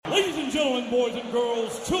gentlemen, boys and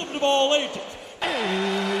girls, children of all ages.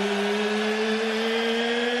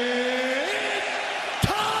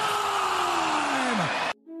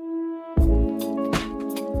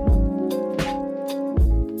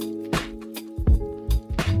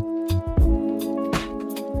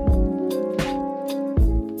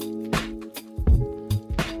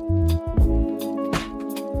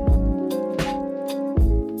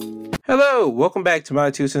 Hello, welcome back to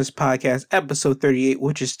my 2 Cents Podcast, episode 38,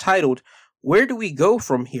 which is titled, Where Do We Go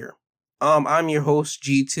From Here? I'm your host,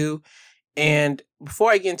 G2, and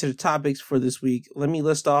before I get into the topics for this week, let me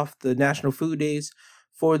list off the National Food Days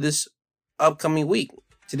for this upcoming week.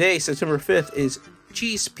 Today, September 5th, is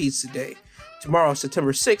Cheese Pizza Day. Tomorrow,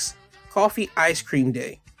 September 6th, Coffee Ice Cream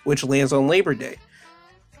Day, which lands on Labor Day.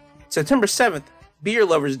 September 7th, Beer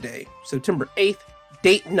Lovers Day. September 8th,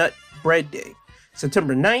 Date Nut Bread Day.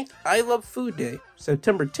 September 9th, I Love Food Day.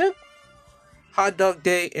 September 10th, Hot Dog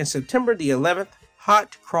Day. And September the 11th,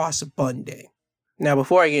 Hot Cross Bun Day. Now,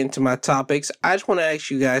 before I get into my topics, I just want to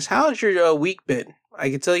ask you guys, how's your week been? I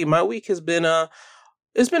can tell you my week has been,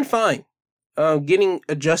 it's been fine. Getting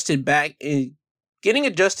adjusted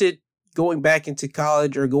going back into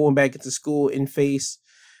college or going back into school in face,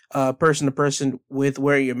 person to person with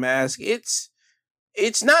wearing your mask. It's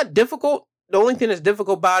not difficult. The only thing that's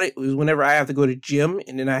difficult about it is whenever I have to go to gym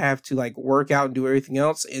and then I have to like work out and do everything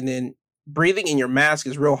else, and then breathing in your mask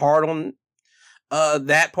is real hard on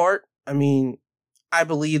that part. I mean, I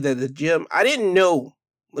believe that the gym, I didn't know.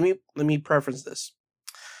 Let me preference this.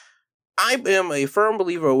 I am a firm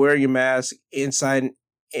believer of wearing your mask inside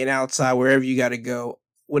and outside wherever you got to go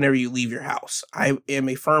whenever you leave your house. I am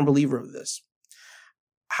a firm believer of this.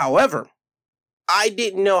 However, I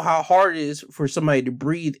didn't know how hard it is for somebody to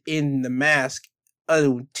breathe in the mask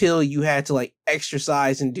until you had to like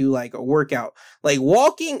exercise and do like a workout. Like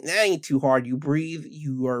walking, that ain't too hard. You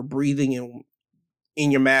are breathing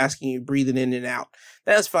in your mask and you're breathing in and out.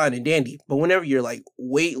 That's fine and dandy. But whenever you're like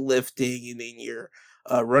weightlifting and then you're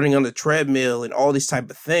running on the treadmill and all these type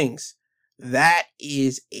of things, that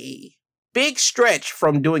is a big stretch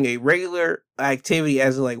from doing a regular activity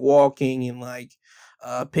as like walking and like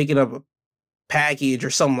picking up a package or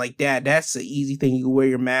something like that. That's the easy thing. You wear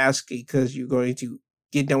your mask because you're going to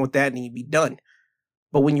get done with that and you'll be done.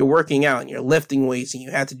 But when you're working out and you're lifting weights and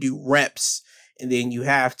you have to do reps, and then you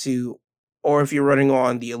have to, or if you're running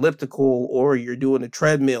on the elliptical or you're doing a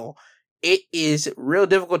treadmill, it is real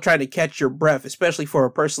difficult trying to catch your breath, especially for a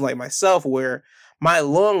person like myself where my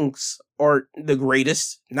lungs are the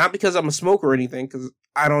greatest, not because I'm a smoker or anything, because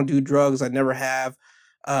I don't do drugs. I never have.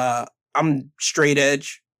 I'm straight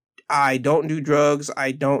edge. I don't do drugs.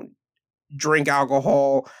 I don't drink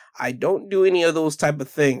alcohol. I don't do any of those type of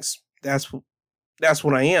things. That's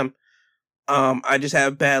what I am. I just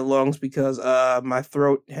have bad lungs because my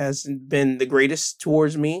throat hasn't been the greatest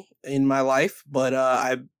towards me in my life, but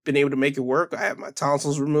I've been able to make it work. I have my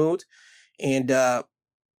tonsils removed, and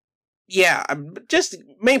just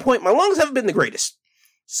main point, my lungs haven't been the greatest.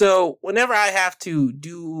 So whenever I have to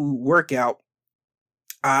do workout,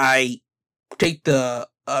 I take the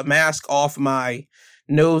mask off my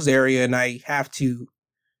nose area and I have to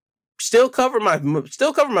still cover my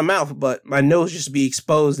mouth, but my nose just be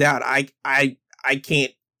exposed out. I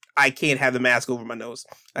can't have the mask over my nose.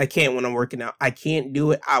 I can't when I'm working out. I can't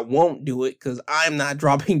do it. I won't do it because I'm not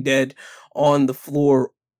dropping dead on the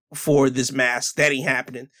floor for this mask. That ain't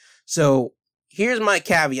happening. So here's my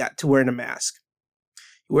caveat to wearing a mask.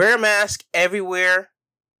 Wear a mask everywhere,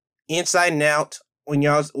 inside and out, when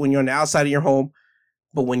you're on the outside of your home.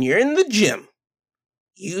 But when you're in the gym,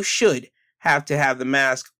 you should have to have the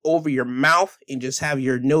mask over your mouth and just have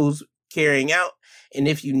your nose carrying out. And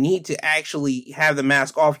if you need to actually have the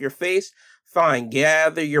mask off your face, fine.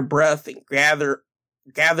 Gather your breath and gather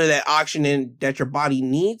that oxygen that your body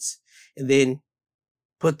needs. And then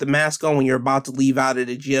put the mask on when you're about to leave out of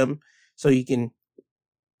the gym so you can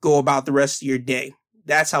go about the rest of your day.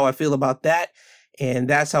 That's how I feel about that. And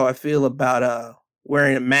that's how I feel about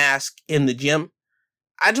wearing a mask in the gym.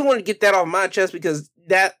 I just want to get that off my chest because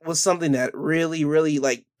that was something that really, really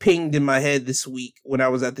like pinged in my head this week when I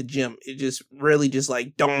was at the gym. It just really just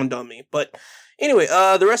like dawned on me. But anyway,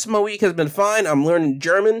 the rest of my week has been fine. I'm learning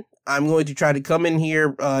German. I'm going to try to come in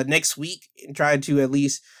here next week and try to at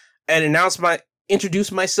least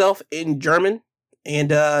introduce myself in German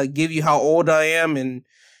and give you how old I am in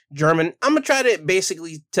German. I'm going to try to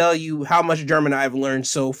basically tell you how much German I've learned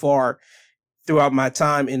so far throughout my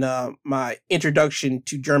time in my introduction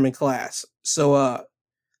to German class. So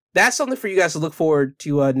that's something for you guys to look forward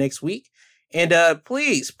to next week. And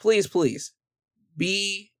please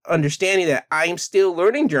be understanding that I am still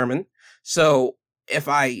learning German. So if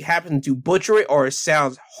I happen to butcher it or it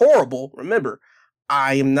sounds horrible, remember,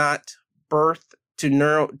 I am not birthed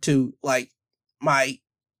to like my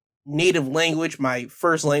native language. My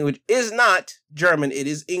first language is not German. It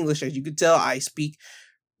is English. As you can tell, I speak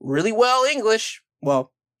really well English.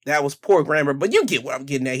 Well, that was poor grammar, but you get what I'm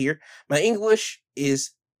getting at here. My English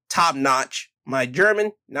is top notch. My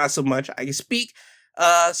German, not so much. I can speak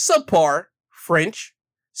subpar French.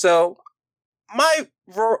 So my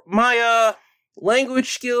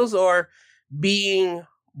language skills are being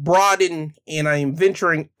broadened, and I am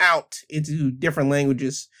venturing out into different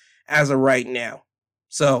languages as of right now.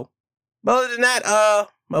 So, but other than that,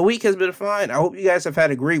 my week has been fine. I hope you guys have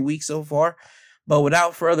had a great week so far. But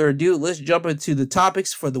without further ado, let's jump into the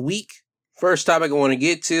topics for the week. First topic I want to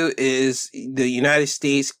get to is the United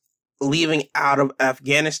States leaving out of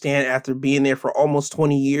Afghanistan after being there for almost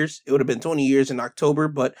 20 years. It would have been 20 years in October,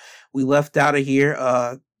 but we left out of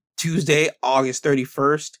here Tuesday, August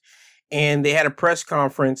 31st. And they had a press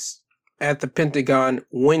conference at the Pentagon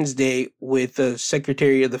Wednesday with the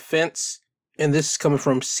Secretary of Defense. And this is coming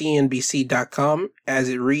from CNBC.com as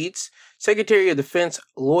it reads. Secretary of Defense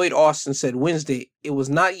Lloyd Austin said Wednesday it was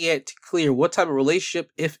not yet clear what type of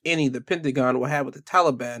relationship, if any, the Pentagon will have with the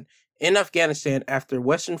Taliban in Afghanistan after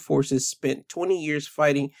Western forces spent 20 years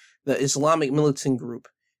fighting the Islamic militant group.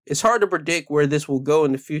 It's hard to predict where this will go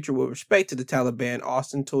in the future with respect to the Taliban,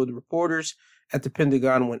 Austin told the reporters at the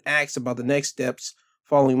Pentagon when asked about the next steps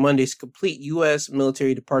following Monday's complete U.S.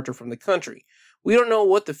 military departure from the country. We don't know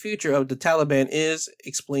what the future of the Taliban is,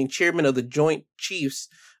 explained Chairman of the Joint Chiefs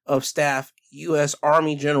of Staff, U.S.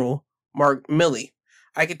 Army General Mark Milley.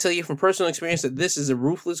 I can tell you from personal experience that this is a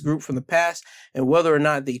ruthless group from the past, and whether or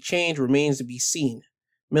not they change remains to be seen.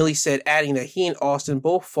 Milley said, adding that he and Austin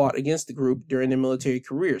both fought against the group during their military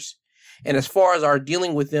careers. And as far as our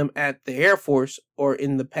dealing with them at the Air Force or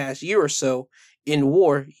in the past year or so, in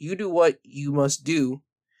war, you do what you must do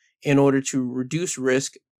in order to reduce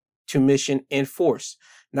risk to mission and force,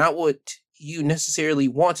 not what you necessarily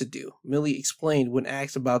want to do, Milley explained when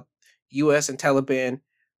asked about U.S. and Taliban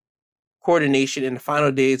coordination in the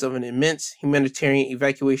final days of an immense humanitarian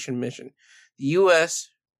evacuation mission. The U.S.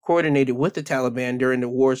 coordinated with the Taliban during the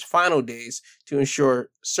war's final days to ensure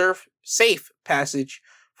safe passage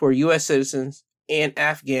for U.S. citizens and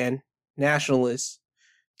Afghan nationalists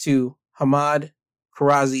to Hamid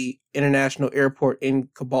Karzai International Airport in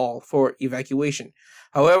Kabul for evacuation.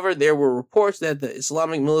 However, there were reports that the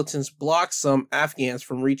Islamic militants blocked some Afghans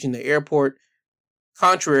from reaching the airport,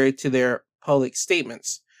 contrary to their public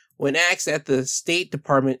statements. When asked at the State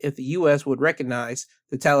Department if the U.S. would recognize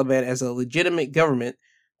the Taliban as a legitimate government,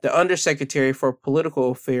 the Undersecretary for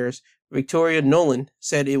Political Affairs, Victoria Nuland,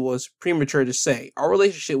 said it was premature to say. Our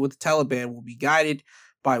relationship with the Taliban will be guided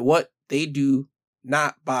by what they do,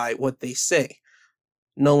 not by what they say,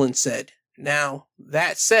 Nuland said. Now,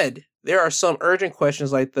 that said, there are some urgent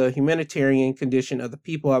questions like the humanitarian condition of the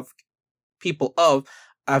people of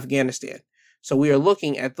Afghanistan. So we are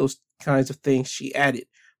looking at those kinds of things, she added.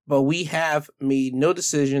 But we have made no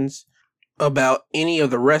decisions about any of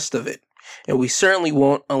the rest of it. And we certainly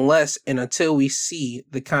won't unless and until we see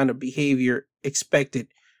the kind of behavior expected.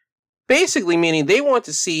 Basically meaning they want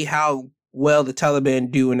to see how well the Taliban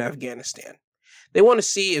do in Afghanistan. They want to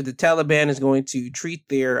see if the Taliban is going to treat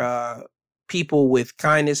their people with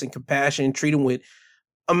kindness and compassion, treat them with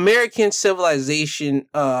American civilization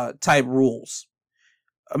type rules.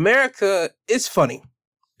 America is funny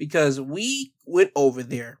because we went over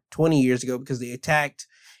there 20 years ago because they attacked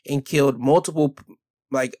and killed multiple,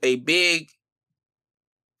 like a big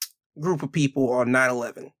group of people on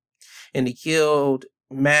 9/11. And they killed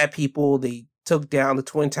mad people. They took down the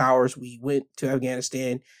Twin Towers. We went to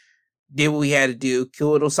Afghanistan, did what we had to do,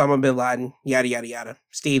 killed Osama bin Laden, yada, yada, yada.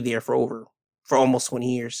 Stayed there for almost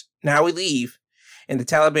 20 years. Now we leave, and the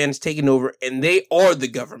Taliban is taking over, and they are the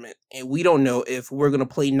government. And we don't know if we're going to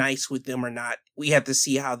play nice with them or not. We have to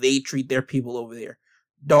see how they treat their people over there.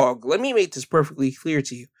 Dog, let me make this perfectly clear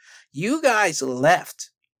to you. You guys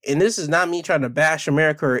left, and this is not me trying to bash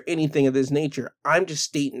America or anything of this nature. I'm just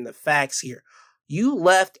stating the facts here. You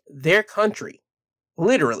left their country.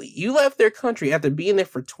 Literally, you left their country after being there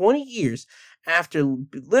for 20 years, after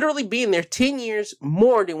literally being there 10 years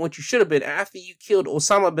more than what you should have been after you killed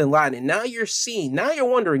Osama bin Laden. And now you're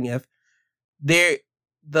wondering if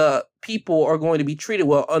the people are going to be treated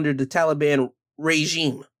well under the Taliban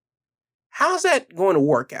regime. How's that going to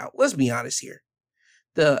work out? Let's be honest here.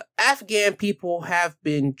 The Afghan people have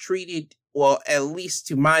been treated, well, at least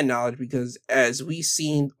to my knowledge, because as we've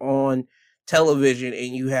seen on television,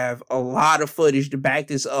 and you have a lot of footage to back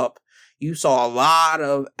this up, you saw a lot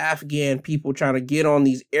of Afghan people trying to get on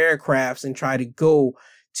these aircrafts and try to go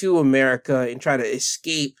to America and try to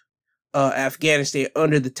escape Afghanistan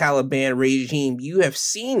under the Taliban regime. You have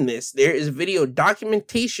seen this. There is video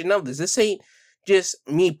documentation of this. This ain't just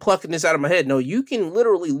me plucking this out of my head. No, you can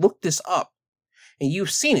literally look this up and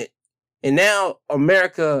you've seen it. And now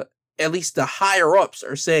America, at least the higher ups,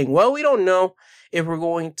 are saying, well, we don't know if we're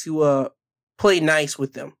going to play nice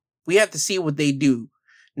with them. We have to see what they do,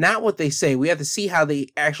 not what they say. We have to see how they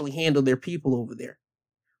actually handle their people over there.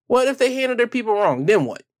 What if they handle their people wrong? Then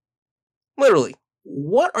what? Literally,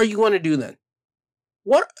 what are you going to do then?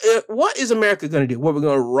 What is America going to do? What, we're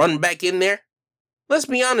going to run back in there? Let's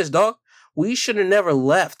be honest, dog. We should have never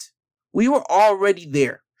left. We were already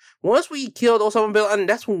there. Once we killed Osama bin Laden,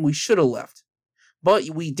 that's when we should have left. But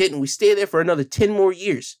we didn't. We stayed there for another 10 more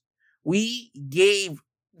years. We gave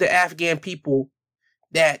the Afghan people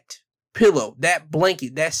that pillow, that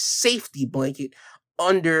blanket, that safety blanket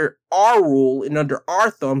under our rule and under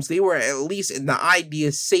our thumbs. They were at least in the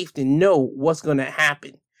idea safe to know what's going to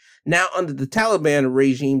happen. Now, under the Taliban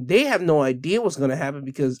regime, they have no idea what's going to happen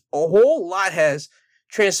because a whole lot has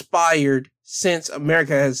transpired since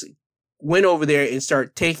America has went over there and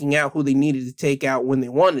started taking out who they needed to take out when they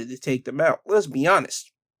wanted to take them out. Let's be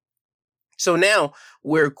honest. So now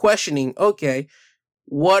we're questioning, okay,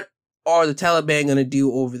 what are the Taliban going to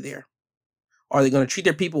do over there? Are they going to treat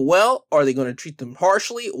their people well? Are they going to treat them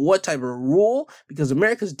harshly? What type of rule? Because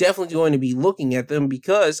America's definitely going to be looking at them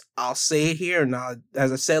because I'll say it here now,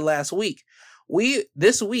 as I said last week,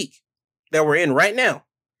 this week that we're in right now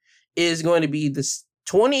is going to be the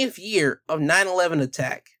 20th year of 9/11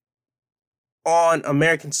 attack on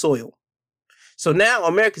American soil. So now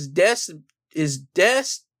America's definitely,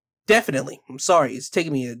 I'm sorry, it's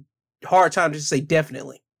taking me a hard time to say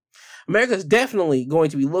definitely. America's definitely going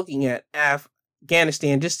to be looking at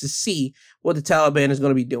Afghanistan just to see what the Taliban is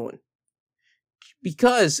going to be doing.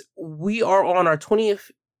 Because we are on our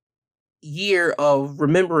 20th year of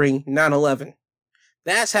remembering 9/11.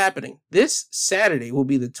 That's happening. This Saturday will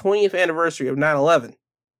be the 20th anniversary of 9/11.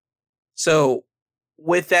 So,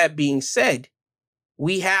 with that being said,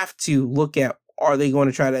 we have to look at, are they going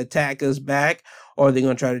to try to attack us back? Or are they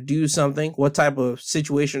going to try to do something? What type of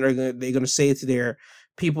situation are they going to say to their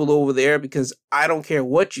people over there? Because I don't care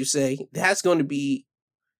what you say, that's going to be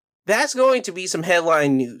some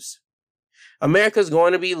headline news. America's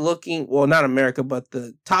going to be looking, well, not America, but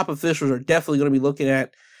the top officials are definitely going to be looking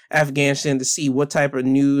at Afghanistan to see what type of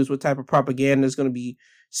news, what type of propaganda is going to be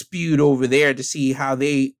spewed over there to see how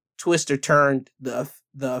they twist or turn the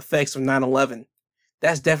effects of 9/11.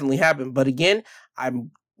 That's definitely happened. But again, I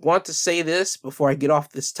want to say this before I get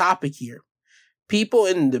off this topic here. People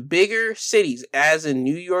in the bigger cities, as in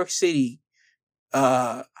New York City,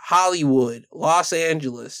 Hollywood, Los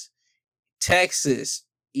Angeles, Texas,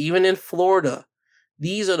 even in Florida,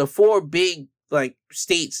 these are the 4 big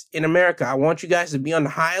states in America. I want you guys to be on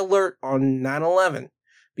high alert on 9/11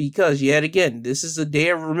 because yet again, this is a day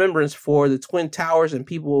of remembrance for the Twin Towers and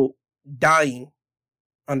people dying.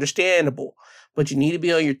 Understandable. But you need to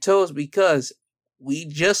be on your toes because we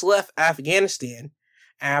just left Afghanistan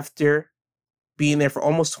after being there for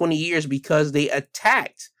almost 20 years because they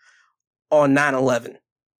attacked on 9/11.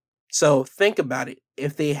 So think about it.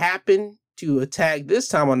 If they happen to attack this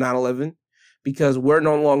time on 9/11 because we're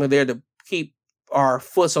no longer there to keep our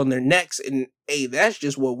foots on their necks, and hey, that's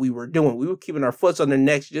just what we were doing. We were keeping our foots on their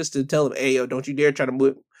necks just to tell them, hey, yo, don't you dare try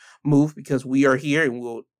to move because we are here and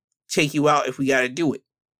we'll take you out if we got to do it.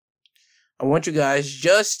 I want you guys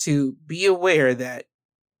just to be aware that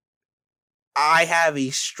I have a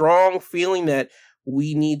strong feeling that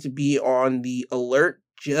we need to be on the alert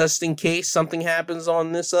just in case something happens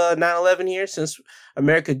on this 9/11 here, since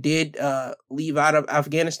America did leave out of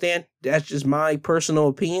Afghanistan. That's just my personal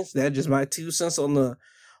opinions. That's just my 2 cents on the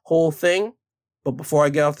whole thing. But before I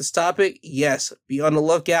get off this topic, yes, be on the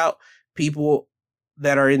lookout. People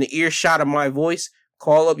that are in the earshot of my voice,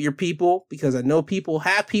 call up your people because I know people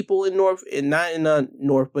have people in North, and not in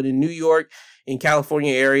North, but in New York, in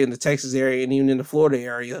California area, in the Texas area, and even in the Florida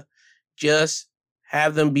area. Just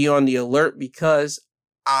have them be on the alert because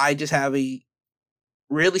I just have a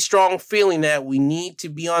really strong feeling that we need to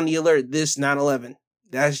be on the alert this 9/11.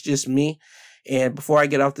 That's just me. And before I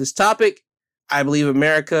get off this topic, I believe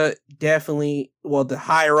America definitely, well, the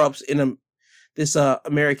higher ups in this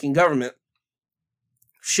American government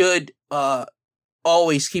should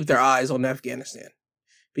always keep their eyes on Afghanistan,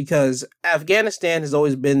 because Afghanistan has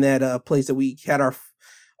always been that place that we had our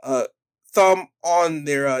thumb on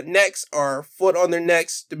their necks, our foot on their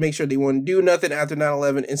necks to make sure they wouldn't do nothing after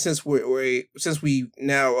 9/11. And since we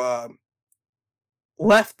now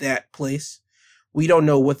left that place. We don't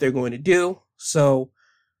know what they're going to do. So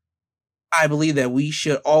I believe that we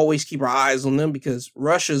should always keep our eyes on them because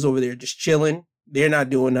Russia's over there just chilling. They're not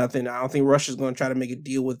doing nothing. I don't think Russia's going to try to make a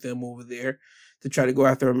deal with them over there to try to go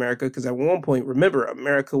after America. Because at one point, remember,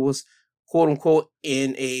 America was quote unquote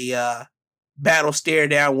in a battle stare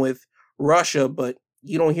down with Russia, but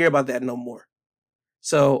you don't hear about that no more.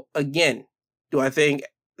 So again, do I think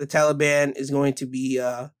the Taliban is going to be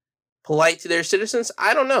polite to their citizens?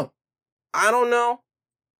 I don't know.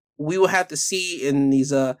 We will have to see in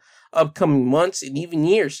these upcoming months and even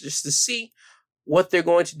years just to see what they're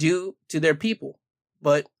going to do to their people.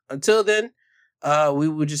 But until then, we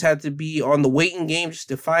would just have to be on the waiting game just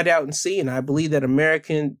to find out and see. And I believe that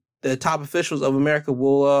the top officials of America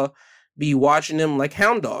will be watching them like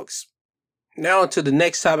hound dogs. Now to the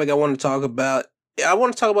next topic I want to talk about. I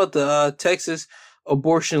want to talk about the Texas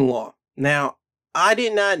abortion law. Now, I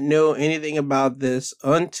did not know anything about this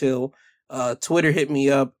until Twitter hit me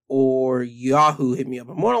up or Yahoo hit me up.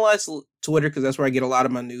 More or less Twitter, because that's where I get a lot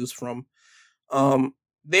of my news from.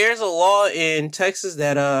 There's a law in Texas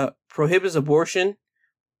that prohibits abortion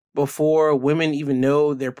before women even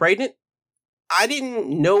know they're pregnant. I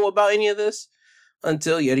didn't know about any of this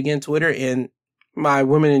until, yet again, Twitter and my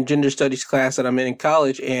women and gender studies class that I'm in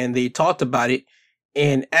college, and they talked about it.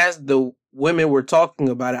 And as the women were talking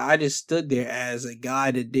about it, I just stood there as a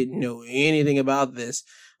guy that didn't know anything about this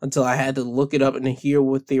until I had to look it up and hear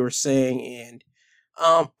what they were saying. And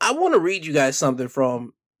I want to read you guys something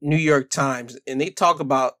from New York Times, and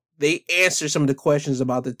they answer some of the questions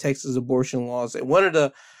about the Texas abortion laws. And one of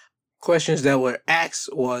the questions that were asked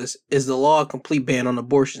was, is the law a complete ban on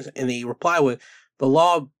abortions? And they reply with, the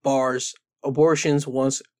law bars abortions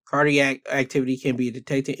once cardiac activity can be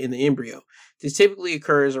detected in the embryo. This typically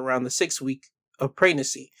occurs around the 6th week of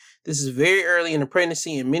pregnancy. This is very early in the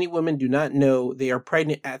pregnancy, and many women do not know they are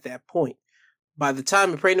pregnant at that point. By the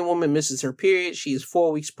time a pregnant woman misses her period, she is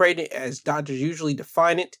 4 weeks pregnant, as doctors usually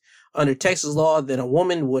define it. Under Texas law, then a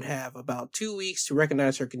woman would have about 2 weeks to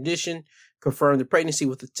recognize her condition, confirm the pregnancy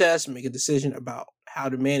with a test, make a decision about how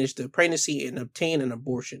to manage the pregnancy, and obtain an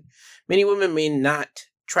abortion. Many women may not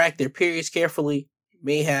track their periods carefully,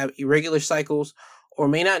 may have irregular cycles, or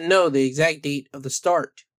may not know the exact date of the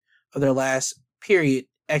start of their last period,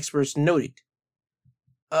 experts noted.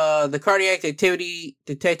 The cardiac activity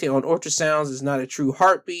detected on ultrasounds is not a true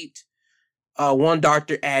heartbeat. One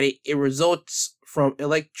doctor added, it results from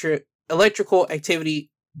electrical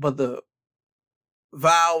activity, but the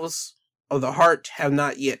valves of the heart have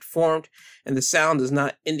not yet formed, and the sound does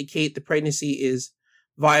not indicate the pregnancy is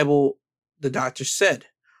viable, the doctor said.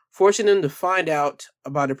 Forcing them to find out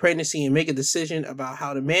about a pregnancy and make a decision about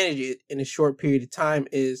how to manage it in a short period of time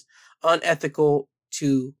is unethical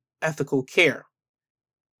to ethical care.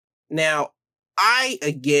 Now, I,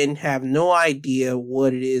 again, have no idea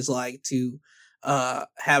what it is like to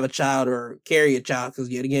have a child or carry a child, because,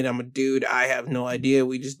 yet again, I'm a dude. I have no idea.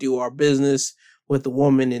 We just do our business with the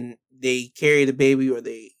woman, and they carry the baby, or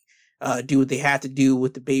they do what they have to do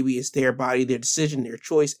with the baby. It's their body, their decision, their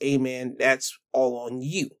choice. Amen. That's all on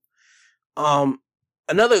you.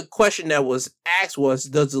 Another question that was asked was,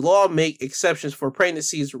 does the law make exceptions for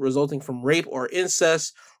pregnancies resulting from rape or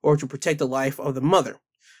incest, or to protect the life of the mother?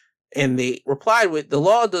 And they replied with, the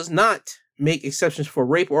law does not make exceptions for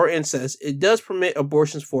rape or incest. It does permit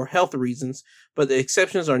abortions for health reasons, but the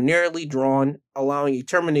exceptions are narrowly drawn, allowing a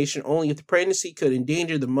termination only if the pregnancy could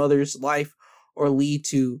endanger the mother's life or lead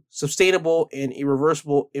to sustainable and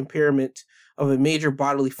irreversible impairment of a major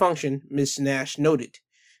bodily function, Ms. Nash noted.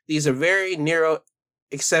 These are very narrow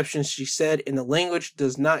exceptions, she said, and the language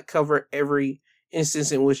does not cover every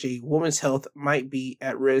instance in which a woman's health might be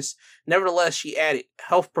at risk. Nevertheless, she added,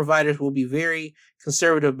 health providers will be very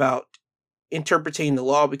conservative about interpreting the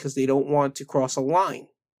law because they don't want to cross a line.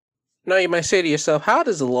 Now, you might say to yourself, how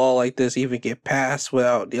does a law like this even get passed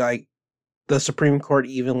without the Supreme Court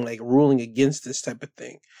even ruling against this type of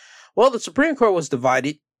thing? Well, the Supreme Court was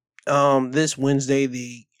divided. This Wednesday,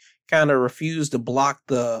 they kind of refused to block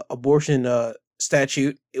the abortion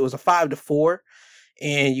statute. It was a 5-4,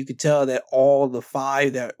 and you could tell that all the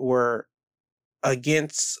 5 that were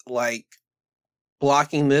against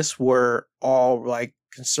blocking this were all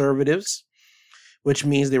conservatives, which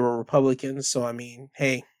means they were Republicans. So I mean,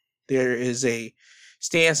 hey, there is a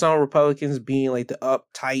stance on Republicans being the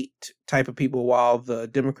uptight type of people, while the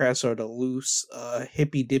Democrats are the loose,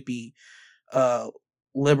 hippy dippy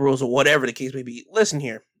liberals, or whatever the case may be. Listen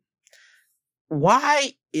here.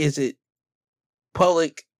 Why is it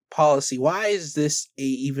public policy? Why is this a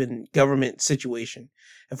even government situation?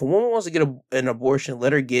 If a woman wants to get an abortion,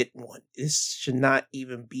 let her get one. This should not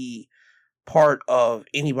even be part of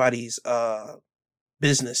anybody's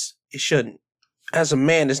business. It shouldn't. As a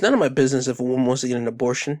man, it's none of my business if a woman wants to get an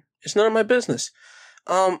abortion. It's none of my business.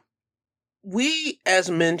 We as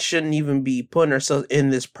men shouldn't even be putting ourselves in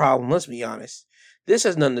this problem. Let's be honest. This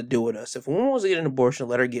has nothing to do with us. If a woman wants to get an abortion,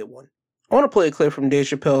 let her get one. I want to play a clip from Dave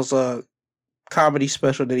Chappelle's comedy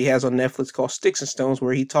special that he has on Netflix called Sticks and Stones,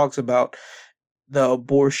 where he talks about the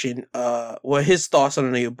abortion, his thoughts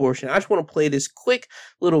on the abortion. I just want to play this quick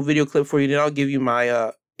little video clip for you, then I'll give you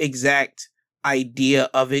my exact idea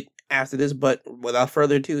of it after this. But without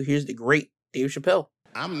further ado, here's the great Dave Chappelle.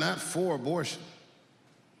 I'm not for abortion.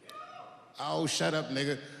 Oh, shut up,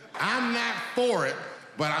 nigga. I'm not for it,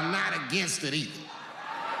 but I'm not against it either.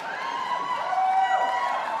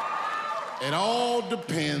 It all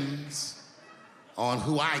depends on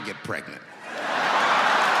who I get pregnant.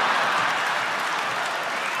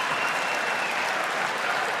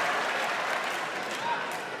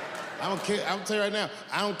 I don't care. I'm tell you right now,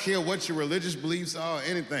 I don't care what your religious beliefs are or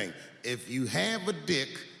anything. If you have a dick,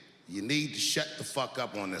 you need to shut the fuck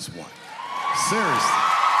up on this one. Seriously.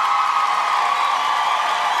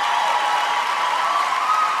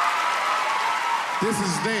 This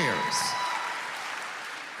is theirs.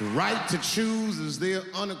 The right to choose is their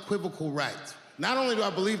unequivocal right. Not only do I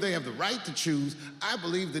believe they have the right to choose, I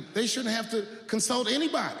believe that they shouldn't have to consult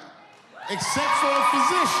anybody, except for a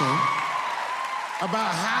physician,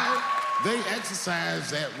 about how they exercise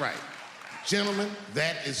that right. Gentlemen,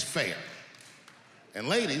 that is fair. And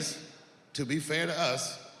ladies, to be fair to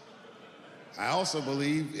us, I also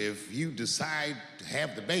believe if you decide to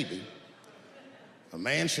have the baby, a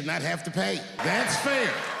man should not have to pay. That's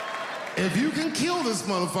fair. If you can kill this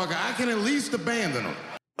motherfucker, I can at least abandon him.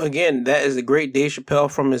 Again, that is the great Dave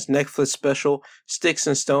Chappelle from his Netflix special, Sticks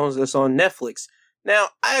and Stones, that's on Netflix. Now,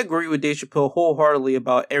 I agree with Dave Chappelle wholeheartedly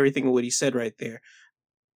about everything what he said right there.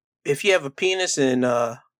 If you have a penis and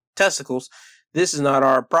testicles, this is not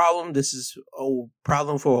our problem. This is a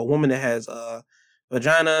problem for a woman that has a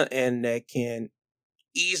vagina and that can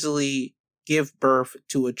easily give birth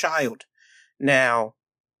to a child. Now,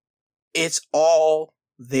 it's all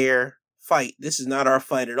their fight. This is not our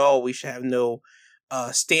fight at all. We should have no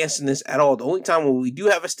stance in this at all. The only time when we do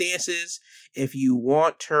have a stance is if you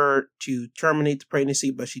want her to terminate the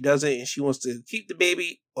pregnancy, but she doesn't, and she wants to keep the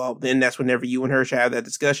baby, well, then that's whenever you and her should have that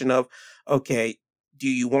discussion of, okay, do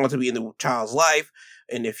you want to be in the child's life?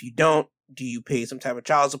 And if you don't, do you pay some type of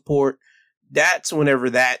child support? That's whenever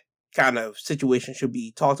that kind of situation should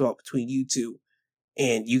be talked about between you two.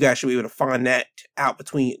 And you guys should be able to find that out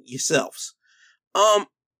between yourselves.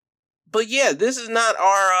 But yeah, this is not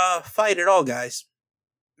our fight at all, guys.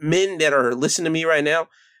 Men that are listening to me right now,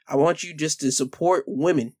 I want you just to support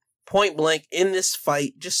women point blank in this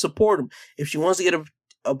fight. Just support them. If she wants to get an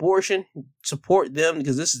abortion, support them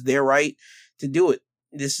because this is their right to do it.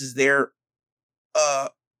 This is their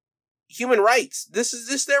human rights. This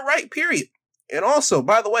is their right, period. And also,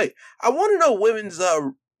 by the way, I want to know women's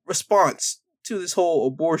response to this whole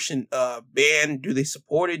abortion ban. Do they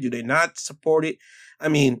support it? Do they not support it? I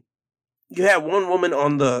mean, you have one woman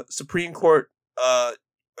on the Supreme Court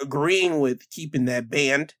agreeing with keeping that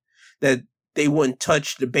banned, that they wouldn't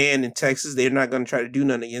touch the ban in Texas. They're not going to try to do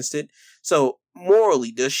nothing against it. So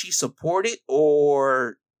morally, does she support it,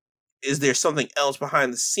 or is there something else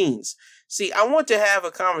behind the scenes? See, I want to have a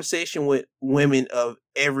conversation with women of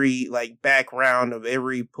every background, of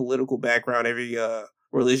every political background, every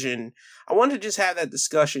religion. I want to just have that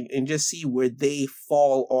discussion and just see where they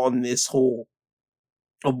fall on this whole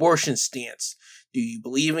abortion stance. Do you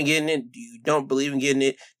believe in getting it? Do you don't believe in getting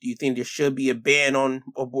it? Do you think there should be a ban on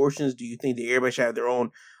abortions? Do you think that everybody should have their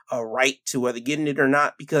own right to whether getting it or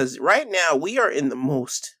not? Because right now we are in the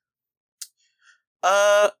most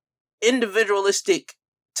individualistic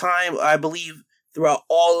time, I believe, throughout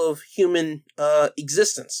all of human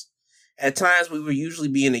existence. At times we would usually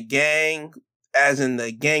be in a gang, as in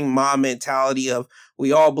the gang mob mentality of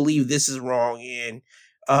we all believe this is wrong, and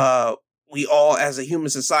we all as a human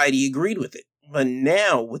society agreed with it. But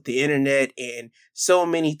now with the internet and so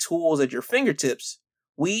many tools at your fingertips,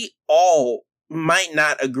 we all might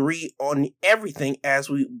not agree on everything as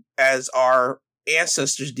our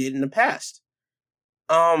ancestors did in the past.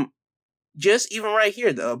 Just even right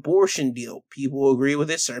here, the abortion deal, people agree with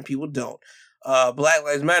it, certain people don't. Black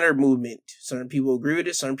Lives Matter movement, certain people agree with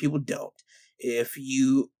it, certain people don't. If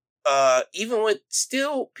you, even with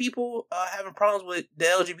still people having problems with the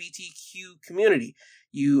LGBTQ community,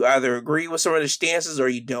 you either agree with some of the stances or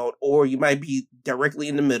you don't, or you might be directly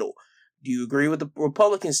in the middle. Do you agree with the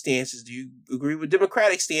Republican stances? Do you agree with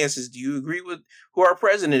Democratic stances? Do you agree with who our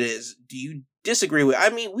president is? Do you disagree with? I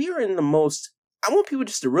mean, we are in the most I want people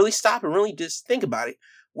just to really stop and really just think about it.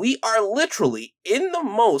 We are literally in the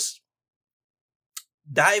most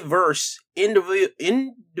diverse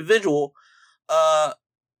individual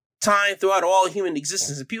time throughout all human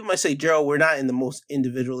existence. And people might say, Gerald, we're not in the most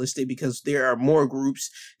individualistic because there are more groups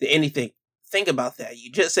than anything. Think about that.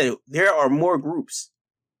 You just said it. There are more groups.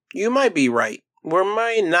 You might be right. We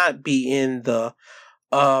might not be in the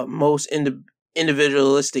most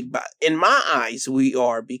individualistic, but in my eyes, we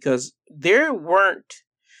are, because there weren't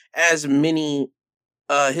as many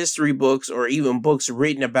history books or even books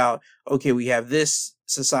written about, okay, we have this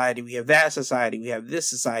society, we have that society, we have this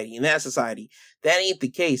society and that society. That ain't the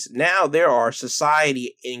case. Now there are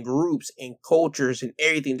society and groups and cultures and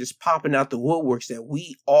everything just popping out the woodworks that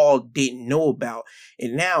we all didn't know about.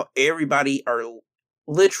 And now everybody are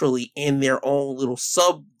literally in their own little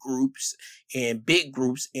subgroups and big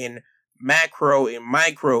groups and macro and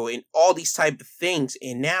micro and all these type of things.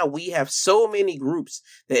 And now we have so many groups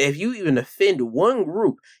that if you even offend one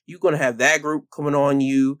group, you're going to have that group coming on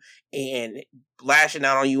you and lashing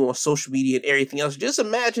out on you on social media and everything else. Just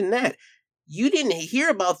imagine that. You didn't hear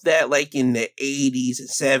about that like in the 80s and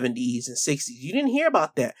 70s and 60s. You didn't hear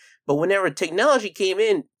about that. But whenever technology came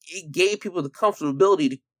in, it gave people the comfortability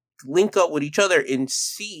to link up with each other and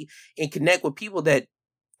see and connect with people that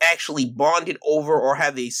actually bonded over or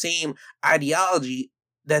have the same ideology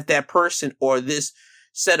that that person or this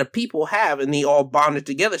set of people have, and they all bonded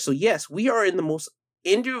together. So yes, we are in the most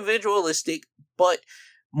individualistic but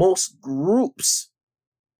most groups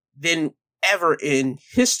than ever in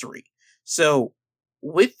history. So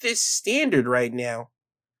with this standard right now,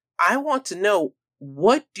 I want to know,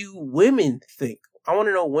 what do women think? I want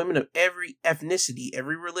to know women of every ethnicity,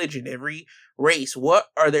 every religion, every race. What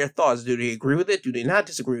are their thoughts? Do they agree with it? Do they not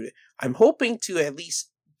disagree with it? I'm hoping to at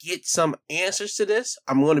least get some answers to this.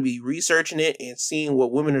 I'm going to be researching it and seeing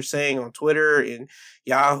what women are saying on Twitter and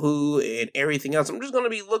Yahoo and everything else. I'm just going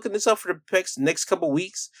to be looking this up for the next couple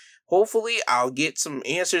weeks. Hopefully, I'll get some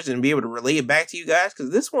answers and be able to relay it back to you guys,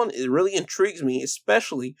 because this one, it really intrigues me,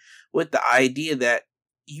 especially with the idea that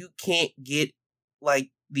you can't get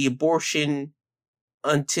like the abortion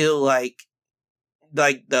until like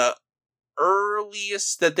the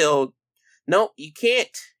earliest that you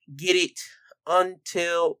can't get it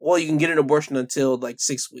until, well, you can get an abortion until like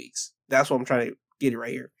 6 weeks. That's what I'm trying to get it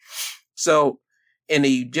right here. So, and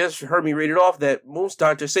you just heard me read it off that most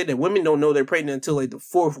doctors say that women don't know they're pregnant until like the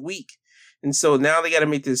 4th week. And so now they got to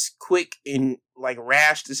make this quick and like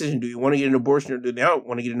rash decision. Do you want to get an abortion or do they not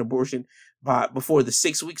want to get an abortion before the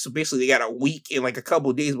 6 weeks? So basically they got a week and like a couple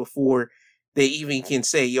of days before they even can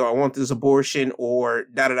say, yo, I want this abortion or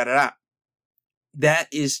da-da-da-da-da. That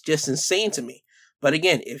is just insane to me. But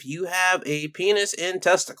again, if you have a penis and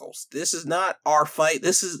testicles, this is not our fight.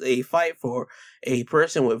 This is a fight for a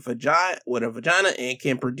person with a vagina and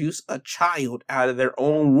can produce a child out of their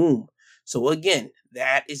own womb. So again,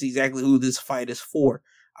 that is exactly who this fight is for.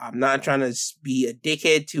 I'm not trying to be a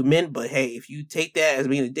dickhead to men, but hey, if you take that as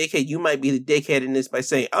being a dickhead, you might be the dickhead in this by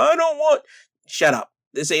saying, I don't want... Shut up.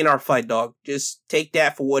 This ain't our fight, dog. Just take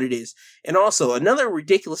that for what it is. And also, another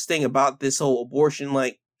ridiculous thing about this whole abortion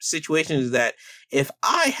situation is that if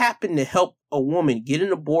I happen to help a woman get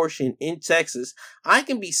an abortion in Texas, I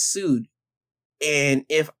can be sued. And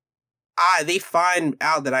if they find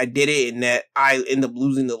out that I did it and that I end up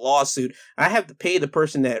losing the lawsuit, I have to pay the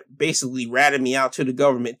person that basically ratted me out to the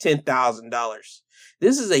government $10,000.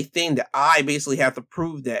 This is a thing that I basically have to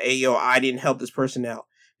prove that, hey, yo, I didn't help this person out.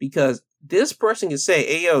 Because this person can say,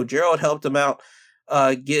 hey, yo, Gerald helped him out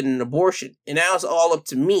getting an abortion. And now it's all up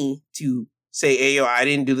to me to say, hey, yo, I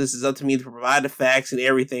didn't do this. It's up to me to provide the facts and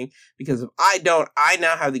everything. Because if I don't, I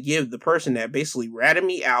now have to give the person that basically ratted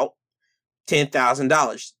me out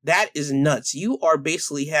 $10,000. That is nuts. You are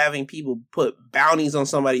basically having people put bounties on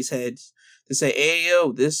somebody's heads to say, hey,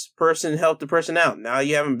 yo, this person helped the person out. Now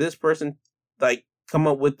you having this person like come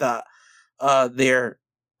up with their...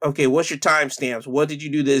 Okay, what's your timestamps? What did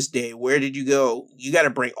you do this day? Where did you go? You got to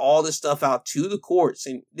bring all this stuff out to the courts.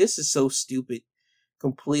 And this is so stupid.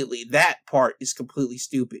 Completely. That part is completely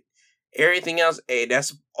stupid. Everything else, hey,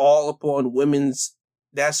 that's all upon women's...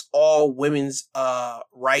 That's all women's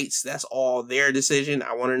rights. That's all their decision.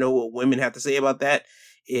 I want to know what women have to say about that.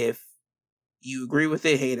 If you agree with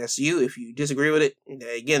it, hey, that's you. If you disagree with it,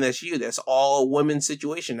 again, that's you. That's all a women's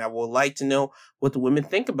situation. I would like to know what the women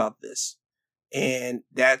think about this. And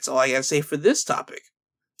that's all I got to say for this topic.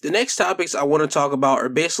 The next topics I want to talk about are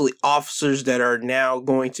basically officers that are now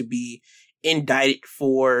going to be indicted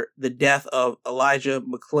for the death of Elijah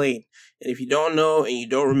McClain. And if you don't know and you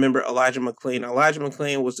don't remember Elijah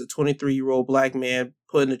McClain was a 23-year-old black man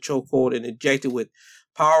put in a chokehold and injected with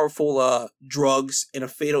powerful drugs in a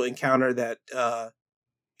fatal encounter that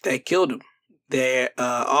killed him. The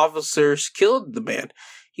officers killed the man.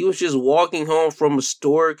 He was just walking home from a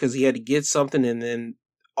store because he had to get something, and then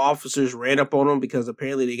officers ran up on him because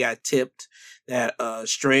apparently they got tipped that a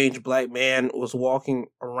strange black man was walking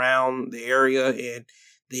around the area, and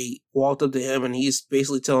they walked up to him, and he's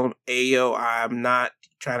basically telling them, "Hey, yo, I'm not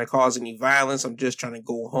trying to cause any violence. I'm just trying to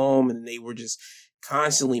go home." And they were just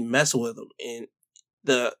constantly messing with him. And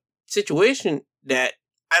the situation that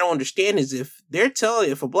I don't understand is if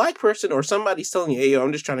a black person or somebody's telling you, "Hey, yo,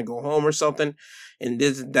 I'm just trying to go home" or something, and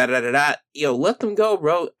this, yo, let them go,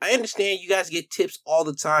 bro. I understand you guys get tips all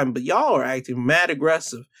the time, but y'all are acting mad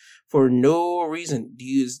aggressive for no reason.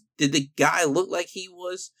 Did the guy look like he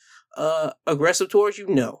was aggressive towards you?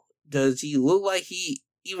 No. Does he look like he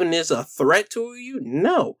even is a threat to you?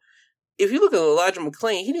 No. If you look at Elijah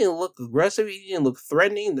McClain, he didn't look aggressive. He didn't look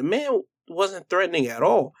threatening. The man wasn't threatening at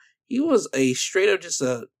all. He was a straight up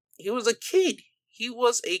he was a kid. He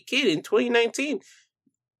was a kid in 2019.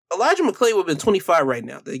 Elijah McClain would have been 25 right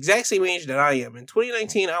now, the exact same age that I am. In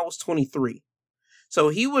 2019, I was 23. So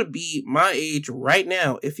he would be my age right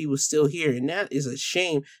now if he was still here. And that is a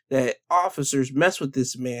shame that officers mess with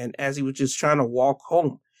this man as he was just trying to walk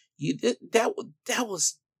home. That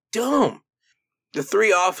was dumb. The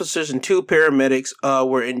 3 officers and 2 paramedics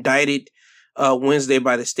were indicted Wednesday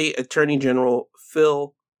by the state attorney general,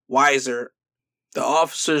 Phil Weiser. The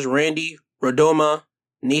officers, Randy Rodoma,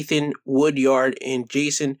 Nathan Woodyard, and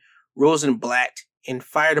Jason Rosenblatt, and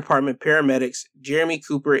fire department paramedics Jeremy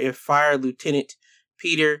Cooper and fire lieutenant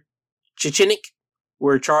Peter Chichenik,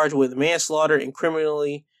 were charged with manslaughter and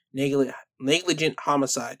criminally negligent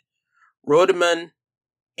homicide. Rodeman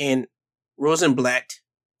and Rosenblatt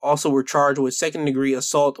also were charged with second-degree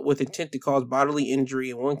assault with intent to cause bodily injury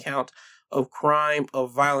and 1 count of crime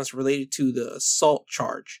of violence related to the assault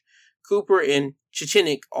charge. Cooper and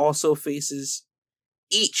Chichenik also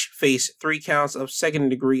each face 3 counts of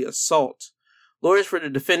second-degree assault. Lawyers for the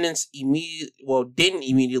defendants didn't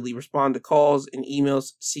immediately respond to calls and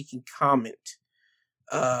emails seeking comment.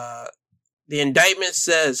 The indictment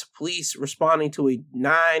says police responding to a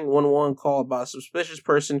 911 call about a suspicious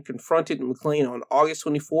person confronted McClain on August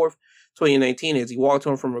 24th, 2019 as he walked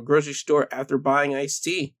home from a grocery store after buying iced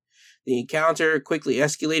tea. The encounter quickly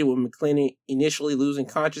escalated with McClain initially losing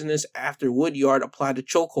consciousness after Woodyard applied a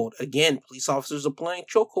chokehold. Again, police officers applying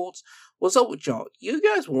chokeholds. What's up with y'all? You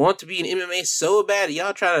guys want to be in MMA so bad.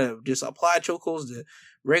 Y'all trying to just apply chokeholds to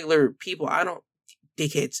regular people.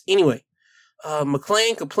 Dickheads. Anyway,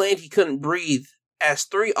 McClain complained he couldn't breathe as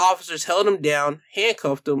 3 officers held him down,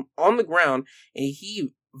 handcuffed him on the ground, and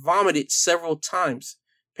he vomited several times.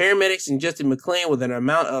 Paramedics injected McClain with an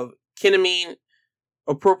amount of ketamine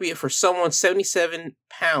appropriate for someone 77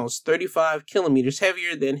 pounds, 35 kilometers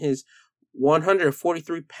heavier than his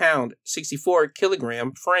 143 pound, 64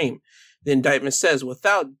 kilogram frame. The indictment says,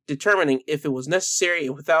 without determining if it was necessary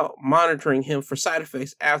and without monitoring him for side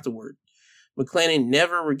effects afterward. McClain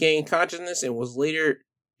never regained consciousness and was later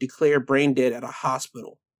declared brain dead at a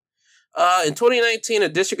hospital. In 2019, a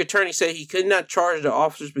district attorney said he could not charge the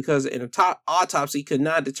officers because an autopsy could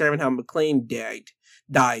not determine how McClain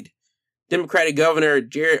died. Democratic Governor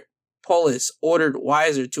Jared Polis ordered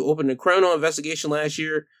Weiser to open a criminal investigation last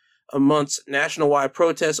year amongst nationwide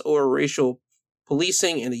protests over racial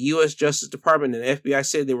policing, and the U.S. Justice Department and the FBI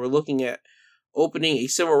said they were looking at opening a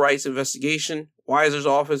civil rights investigation. Weiser's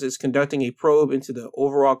office is conducting a probe into the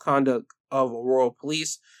overall conduct of Aurora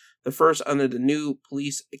Police, the first under the new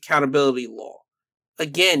police accountability law.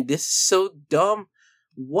 Again, this is so dumb.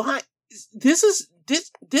 Why?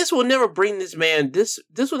 This will never bring this man. This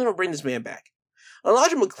will never bring this man back.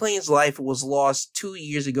 Elijah McClain's life was lost 2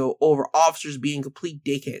 years ago over officers being complete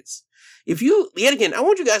dickheads. Yet again, I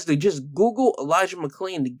want you guys to just Google Elijah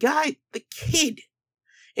McClain, the kid.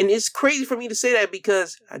 And it's crazy for me to say that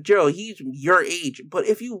because, Gerald, he's your age. But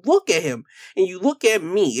if you look at him and you look at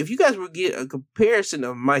me, if you guys would get a comparison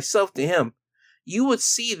of myself to him, you would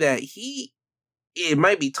see that it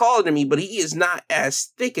might be taller than me, but he is not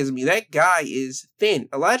as thick as me. That guy is thin.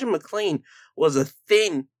 Elijah McClain was a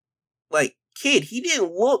thin, kid. He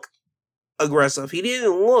didn't look aggressive. He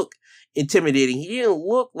didn't look intimidating. He didn't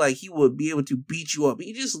look like he would be able to beat you up.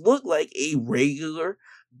 He just looked like a regular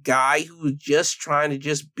guy who was just trying to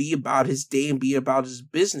just be about his day and be about his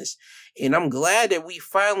business. And I'm glad that we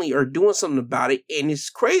finally are doing something about it. And it's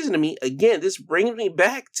crazy to me. Again, this brings me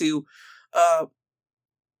back to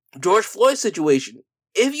George Floyd's situation.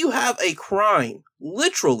 If you have a crime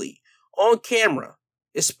literally on camera,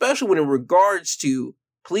 especially when in regards to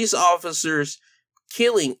police officers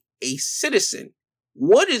killing a citizen,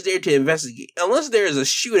 What is there to investigate? Unless there is a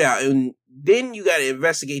shootout, and then you got to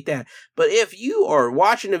investigate that. But if you are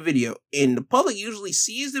watching a video, and the public usually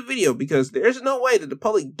sees the video, because there's no way that the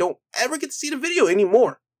public don't ever get to see the video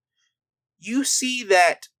anymore. You see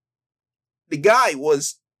that the guy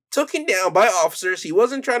was taken down by officers. He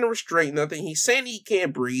wasn't trying to restrain nothing. He's saying he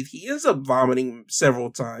can't breathe. He ends up vomiting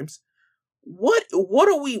several times. What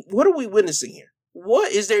are we witnessing here?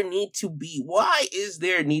 What is there need to be? Why is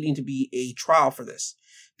there needing to be a trial for this?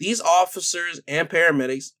 These officers and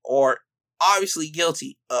paramedics are obviously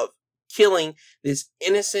guilty of killing this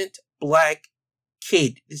innocent black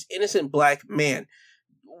kid, this innocent black man.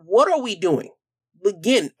 What are we doing?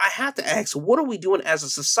 Again, I have to ask, what are we doing as a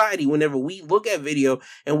society whenever we look at video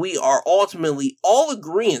and we are ultimately all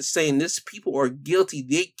agreeing saying this people are guilty,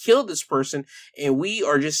 they killed this person, and we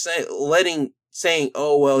are just saying,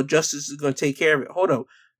 oh, well, justice is going to take care of it. Hold up.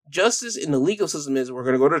 Justice in the legal system is we're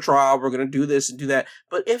going to go to trial, we're going to do this and do that.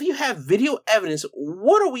 But if you have video evidence,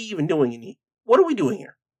 what are we even doing in here? What are we doing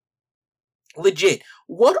here? Legit,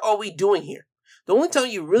 what are we doing here? The only time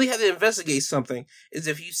you really have to investigate something is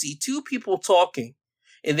if you see two people talking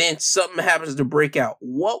and then something happens to break out.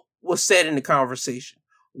 What was said in the conversation?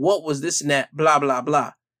 What was this and that? Blah, blah,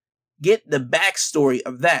 blah. Get the backstory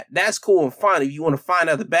of that. That's cool and fine if you want to find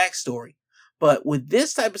out the backstory. But with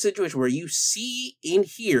this type of situation where you see and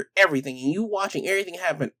hear everything and you watching everything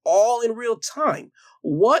happen all in real time,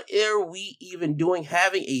 what are we even doing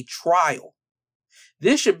having a trial?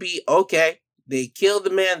 This should be, okay, they killed the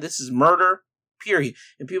man, this is murder, period.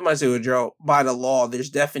 And people might say, well, Joe, by the law, there's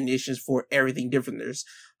definitions for everything different. There's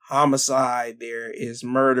homicide, there is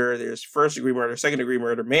murder, there's first-degree murder, second-degree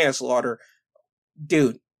murder, manslaughter.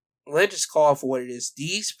 Dude, let's just call it for what it is.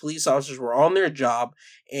 These police officers were on their job,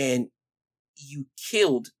 and you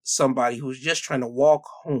killed somebody who was just trying to walk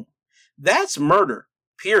home. That's murder,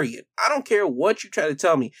 period. I don't care what you try to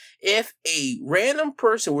tell me. If a random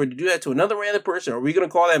person were to do that to another random person, are we going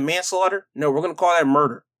to call that manslaughter? No, we're going to call that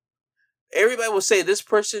murder. Everybody will say this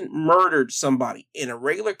person murdered somebody. In a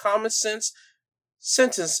regular common sense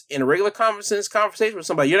sentence, in a regular common sense conversation with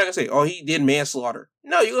somebody, you're not going to say, oh, he did manslaughter.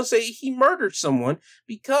 No, you're going to say he murdered someone,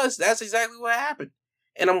 because that's exactly what happened.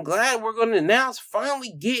 And I'm glad we're going to now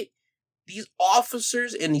finally get these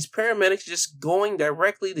officers and these paramedics just going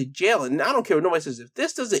directly to jail. And I don't care what nobody says. If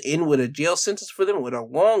this doesn't end with a jail sentence for them, with a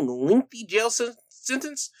long, lengthy jail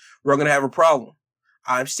sentence, we're going to have a problem.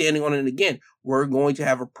 I'm standing on it again. We're going to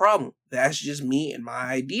have a problem. That's just me and my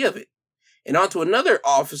idea of it. And on to another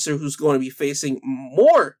officer who's going to be facing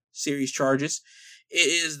more serious charges. It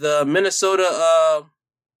is the Minnesota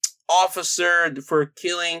officer for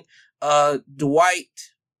killing Daunte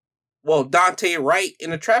Wright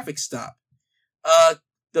in a traffic stop.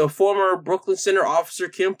 The former Brooklyn Center officer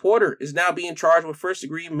Kim Porter is now being charged with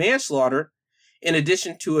first-degree manslaughter, in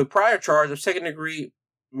addition to a prior charge of second-degree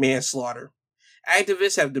manslaughter.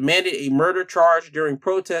 Activists have demanded a murder charge during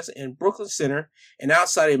protests in Brooklyn Center and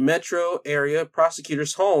outside a metro area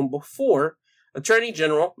prosecutor's home before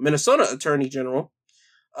Minnesota Attorney General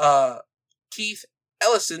Keith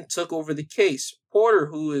Ellison took over the case. Porter,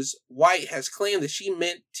 who is white, has claimed that she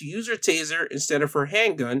meant to use her taser instead of her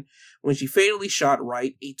handgun when she fatally shot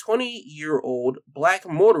Wright, a 20-year-old black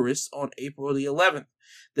motorist, on April the 11th.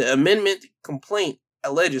 The amendment complaint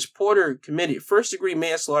alleges Porter committed first-degree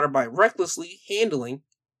manslaughter by recklessly handling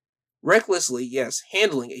a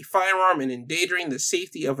firearm and endangering the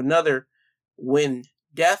safety of another when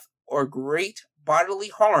death or great bodily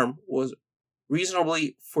harm was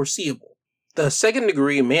reasonably foreseeable. The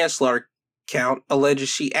second-degree manslaughter count alleges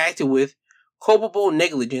she acted with culpable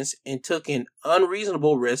negligence and took an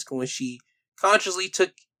unreasonable risk when she consciously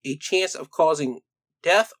took a chance of causing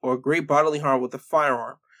death or great bodily harm with a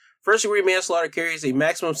firearm. First-degree manslaughter carries a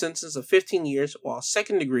maximum sentence of 15 years, while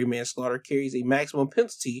second-degree manslaughter carries a maximum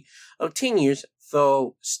penalty of 10 years,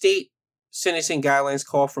 though state sentencing guidelines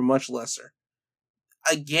call for much lesser.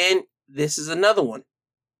 Again, this is another one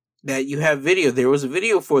that you have video. There was a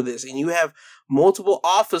video for this, and you have multiple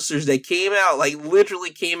officers that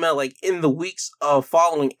literally came out in the weeks of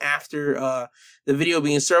following after the video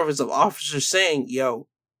being surfaced, of officers saying, yo,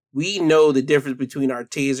 we know the difference between our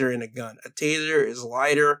taser and a gun. A taser is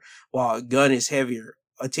lighter while a gun is heavier.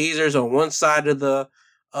 A taser is on one side of the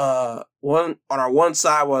on our one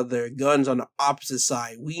side while the gun's on the opposite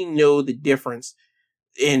side. We know the difference.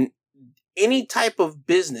 In any type of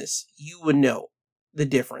business, you would know the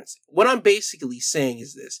difference. What I'm basically saying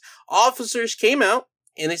is this. Officers came out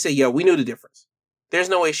and they say, yo, we knew the difference. There's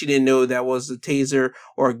no way she didn't know that was a taser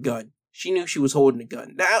or a gun. She knew she was holding a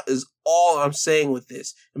gun. That is all I'm saying with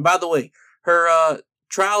this. And by the way, her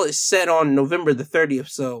trial is set on November the 30th,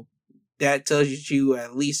 so that tells you to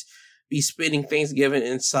at least be spending Thanksgiving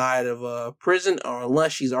inside of a prison, or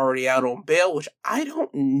unless she's already out on bail, which I don't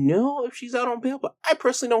know if she's out on bail, but I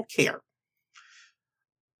personally don't care.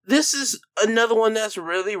 This is another one that's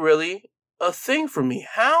really, really a thing for me.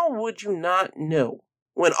 How would you not know?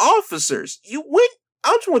 When officers,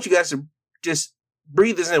 I just want you guys to just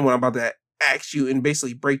breathe this in when I'm about to ask you and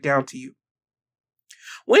basically break down to you.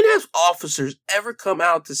 When have officers ever come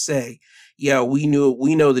out to say, yeah, we know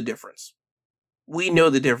the difference? We know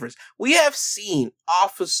the difference. We have seen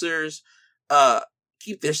officers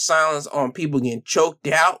keep their silence on people getting choked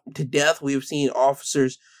out to death. We have seen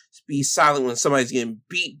officers be silent when somebody's getting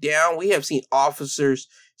beat down. We have seen officers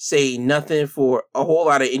say nothing for a whole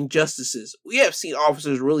lot of injustices. We have seen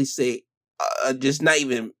officers really say, just not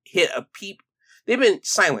even hit a peep. They've been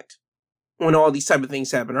silent when all these type of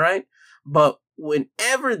things happen, right? But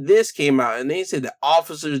whenever this came out and they said that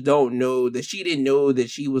officers don't know, that she didn't know that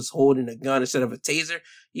she was holding a gun instead of a taser,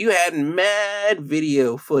 you had mad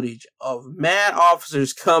video footage of mad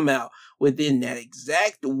officers come out within that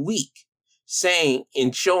exact week saying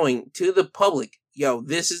and showing to the public, yo,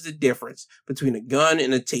 this is the difference between a gun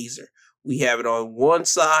and a taser. We have it on one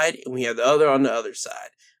side and we have the other on the other side.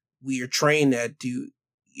 We are trained that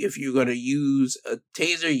if you're going to use a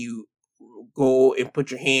taser, you go and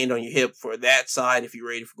put your hand on your hip for that side. If you're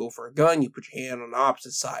ready to go for a gun, you put your hand on the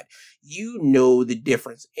opposite side. You know the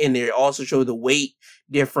difference. And they also show the weight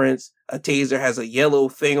difference. A taser has a yellow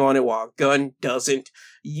thing on it while a gun doesn't.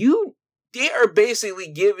 They are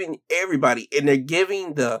basically giving everybody, and they're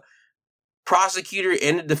giving the prosecutor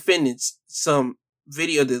and the defendants some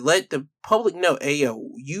video to let the public know, hey,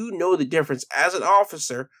 yo, you know the difference as an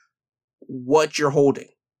officer, what you're holding.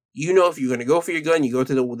 You know, if you're going to go for your gun, you go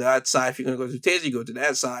to that side. If you're going to go to the taser, you go to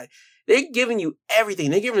that side. They're giving you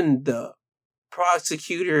everything. They're giving the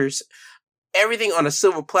prosecutors everything on a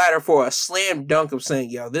silver platter for a slam dunk of saying,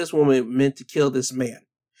 yo, this woman meant to kill this man.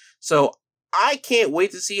 So I can't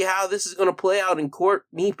wait to see how this is going to play out in court.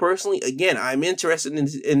 Me personally, again, I'm interested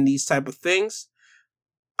in these type of things.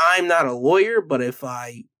 I'm not a lawyer, but if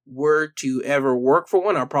I were to ever work for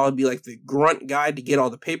one, I'll probably be like the grunt guy to get all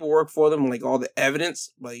the paperwork for them, like all the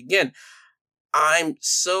evidence. But again, I'm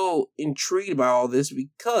so intrigued by all this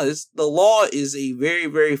because the law is a very,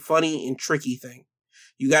 very funny and tricky thing.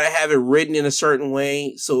 You got to have it written in a certain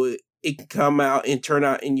way so it can come out and turn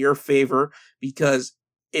out in your favor, because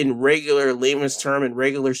in regular layman's term and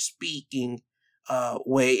regular speaking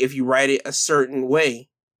way, if you write it a certain way,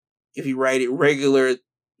 if you write it regular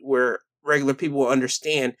where regular people will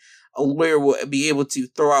understand, a lawyer will be able to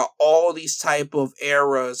throw out all these type of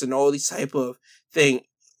errors and all these type of thing.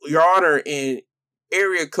 Your Honor, in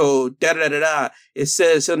area code, it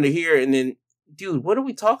says under here, and then, dude, what are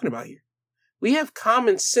we talking about here? We have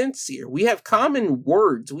common sense here. We have common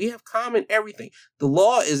words. We have common everything. The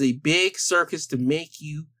law is a big circus to make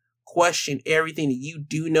you question everything that you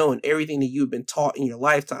do know and everything that you've been taught in your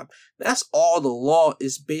lifetime. That's all the law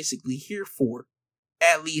is basically here for,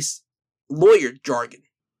 at least lawyer jargon.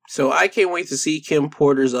 So I can't wait to see Kim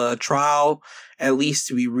Porter's trial, at least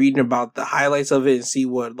to be reading about the highlights of it and see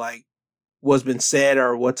what's been said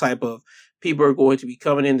or what type of people are going to be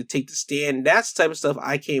coming in to take the stand. That's the type of stuff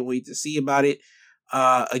I can't wait to see about it.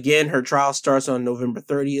 Again, her trial starts on November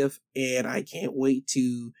 30th, and I can't wait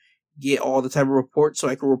to get all the type of reports so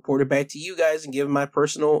I can report it back to you guys and give my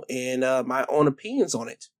personal and my own opinions on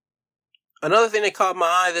it. Another thing that caught my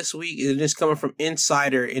eye this week is coming from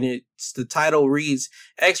Insider, and the title reads,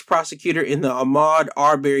 ex-prosecutor in the Ahmaud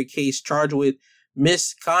Arbery case charged with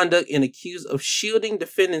misconduct and accused of shielding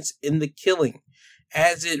defendants in the killing.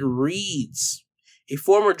 As it reads, a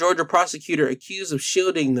former Georgia prosecutor accused of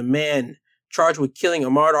shielding the man charged with killing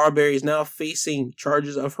Ahmaud Arbery is now facing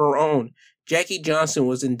charges of her own. Jackie Johnson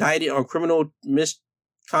was indicted on criminal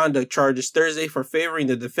misconduct charges Thursday for favoring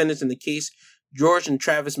the defendants in the case, George and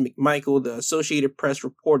Travis McMichael, the Associated Press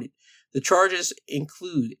reported. The charges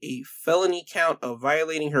include a felony count of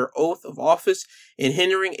violating her oath of office and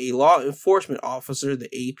hindering a law enforcement officer, the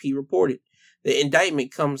AP reported. The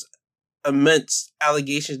indictment comes amidst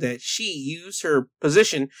allegations that she used her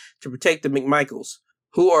position to protect the McMichaels,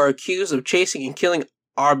 who are accused of chasing and killing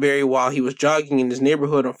Arbery while he was jogging in his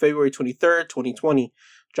neighborhood on February 23rd, 2020.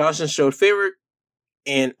 Johnson showed favor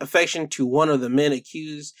and affection to one of the men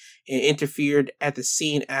accused and interfered at the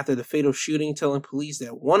scene after the fatal shooting, telling police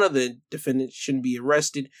that one of the defendants shouldn't be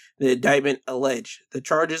arrested, the indictment alleged. The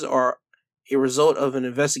charges are a result of an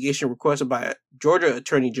investigation requested by Georgia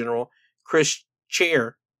Attorney General Chris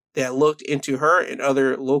Chair that looked into her and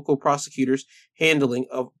other local prosecutors' handling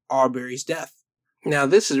of Arbery's death. Now,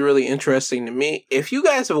 this is really interesting to me. If you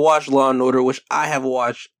guys have watched Law & Order, which I have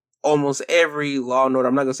watched almost every Law and Order.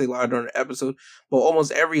 I'm not gonna say Law and Order episode, but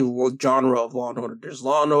almost every genre of Law and Order. There's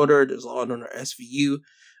Law and Order. There's Law and Order SVU.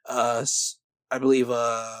 I believe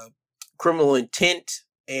Criminal Intent,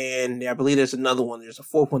 and I believe there's another one. There's a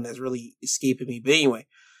fourth one that's really escaping me. But anyway,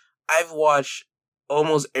 I've watched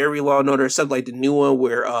almost every Law and Order except like the new one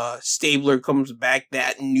where Stabler comes back.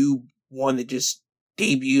 That new one that just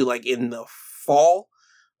debuted like in the fall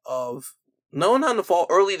of not in the fall,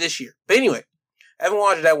 early this year. But anyway, I haven't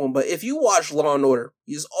watched that one. But if you watch Law and Order,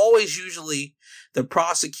 it's always usually the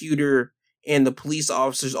prosecutor and the police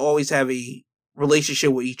officers always have a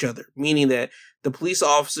relationship with each other, meaning that the police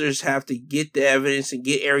officers have to get the evidence and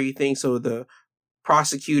get everything so the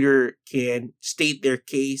prosecutor can state their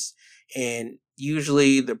case, and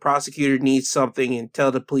usually the prosecutor needs something and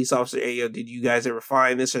tell the police officer, hey, yo, did you guys ever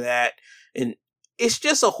find this or that? And it's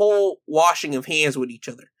just a whole washing of hands with each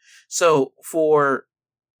other. So for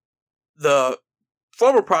the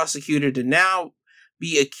former prosecutor to now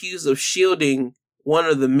be accused of shielding one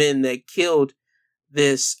of the men that killed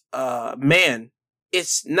this man,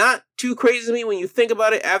 it's not too crazy to me when you think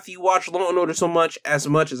about it after you watch Law and Order so much as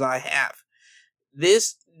I have.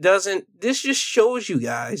 This just shows you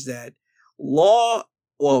guys that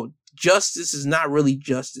justice is not really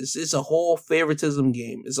justice. It's a whole favoritism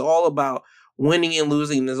game. It's all about winning and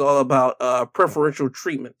losing. It's all about preferential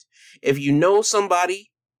treatment. If you know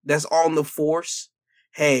somebody that's on the force,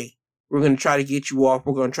 hey, we're going to try to get you off.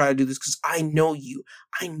 We're going to try to do this because I know you.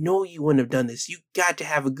 I know you wouldn't have done this. You got to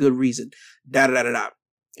have a good reason. Da-da-da-da-da.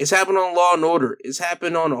 It's happened on Law and Order. It's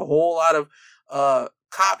happened on a whole lot of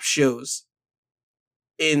cop shows.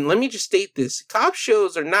 And let me just state this. Cop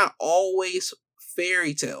shows are not always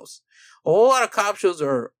fairy tales. A whole lot of cop shows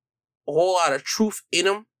are a whole lot of truth in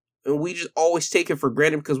them. And we just always take it for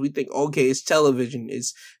granted because we think, okay, it's television.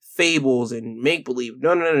 It's fables and make-believe.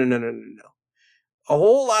 No. A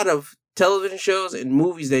whole lot of television shows and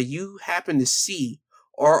movies that you happen to see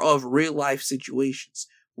are of real life situations.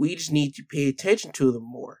 We just need to pay attention to them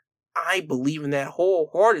more. I believe in that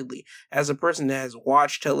wholeheartedly as a person that has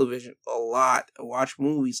watched television a lot, watched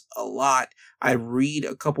movies a lot. I read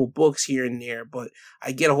a couple books here and there, but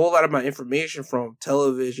I get a whole lot of my information from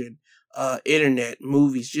television, internet,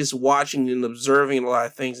 movies, just watching and observing a lot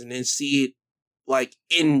of things and then see it like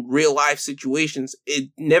in real life situations.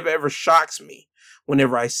 It never ever shocks me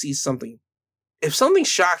whenever I see something. If something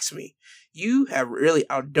shocks me, you have really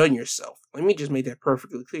outdone yourself. Let me just make that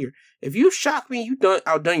perfectly clear. If you shock me, you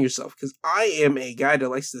outdone yourself because I am a guy that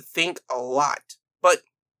likes to think a lot. But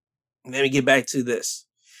let me get back to this.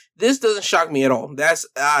 This doesn't shock me at all. That's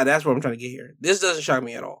what I'm trying to get here. This doesn't shock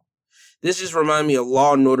me at all. This just reminds me of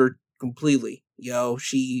Law and Order completely.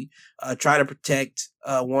 She tried to protect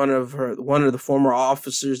one of the former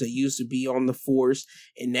officers that used to be on the force,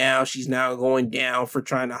 and now she's going down for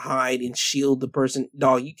trying to hide and shield the person.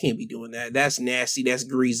 Dog, you can't be doing that. That's nasty. That's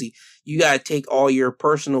greasy. You gotta take all your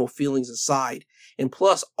personal feelings aside. And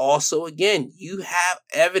plus, also, again, you have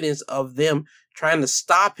evidence of them trying to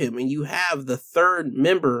stop him, and you have the third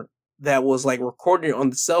member that was like recording it on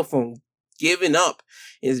the cell phone giving up,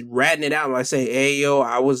 is ratting it out by saying, hey, yo,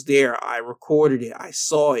 I was there, I recorded it, I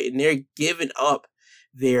saw it, and they're giving up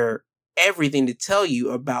their everything to tell you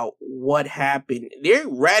about what happened. They're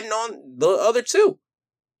ratting on the other two.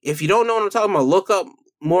 If you don't know what I'm talking about, look up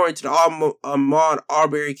more into the Ahmaud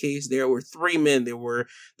Arbery case. There were three men. There were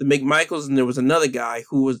the McMichaels, and there was another guy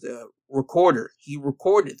who was the recorder. He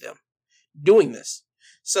recorded them doing this.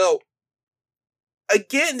 So,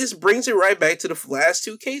 again, this brings it right back to the last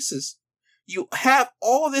two cases. You have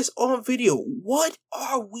all this on video. What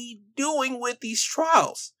are we doing with these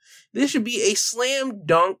trials? This should be a slam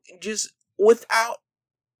dunk just without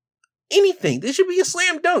anything. This should be a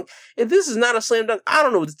slam dunk. If this is not a slam dunk, I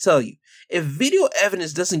don't know what to tell you. If video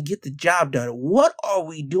evidence doesn't get the job done, what are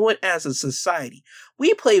we doing as a society?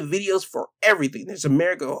 We play videos for everything. There's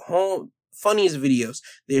America Home Funniest Videos.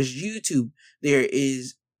 There's YouTube. There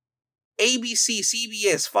is ABC,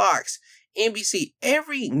 CBS, Fox, NBC.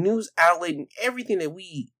 Every news outlet and everything that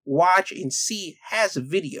we watch and see has a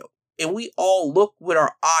video. And we all look with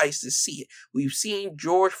our eyes to see it. We've seen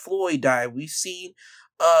George Floyd die. We've seen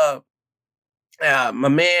my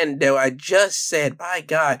man that I just said, by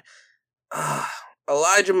God,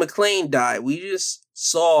 Elijah McClain died. We just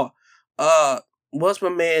saw what's my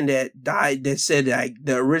man that died that said that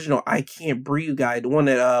the original I Can't Breathe guy, the one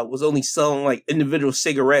that was only selling like individual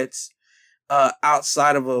cigarettes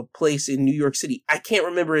outside of a place in New York City. I can't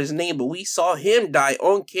remember his name, but we saw him die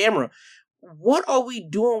on camera. What are we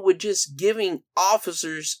doing with just giving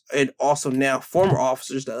officers and also now former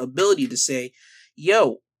officers the ability to say,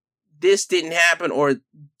 yo, this didn't happen, or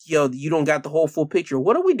you don't got the whole full picture.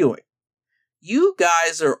 What are we doing? You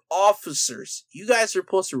guys are officers. You guys are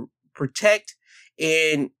supposed to protect,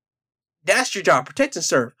 and that's your job. Protect and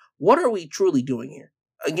serve. What are we truly doing here?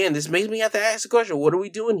 Again, this makes me have to ask the question, what are we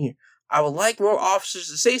doing here? I would like more officers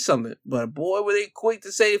to say something, but boy, were they quick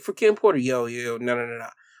to say it for Kim Porter. Yo, no.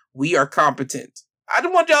 We are competent. I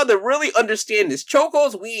don't want y'all to really understand this.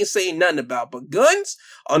 Chokeholds, we ain't saying nothing about, but guns?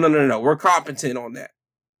 Oh, no. We're competent on that.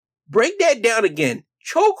 Break that down again.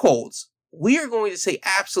 Chokeholds, we are going to say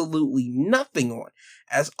absolutely nothing on.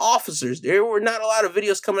 As officers, there were not a lot of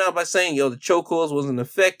videos coming out by saying, the chokeholds wasn't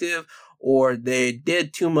effective, or they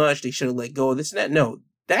did too much, they should have let go of this and that. No,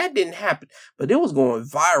 that didn't happen. But it was going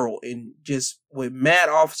viral, and just with mad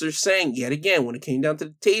officers saying, yet again, when it came down to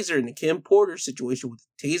the taser and the Kim Porter situation with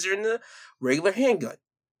the taser and the regular handgun,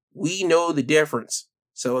 we know the difference.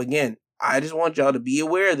 So again, I just want y'all to be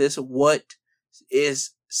aware of this, what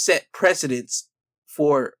is set precedents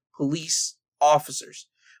for police officers.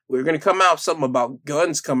 We're going to come out something about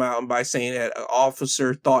guns come out, and by saying that an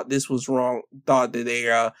officer thought this was wrong, thought that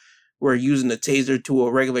they were using the taser to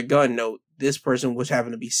a regular gun. No, this person was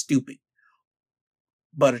having to be stupid.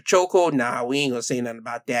 But a chokehold, nah, we ain't going to say nothing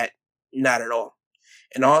about that. Not at all.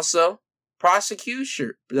 And also,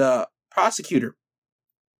 the prosecutor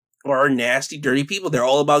are nasty, dirty people. They're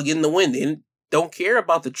all about getting the win. They don't care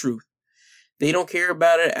about the truth. They don't care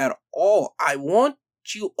about it at all. I want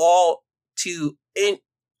you all to, and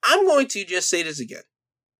I'm going to just say this again.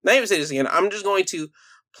 Not even say this again. I'm just going to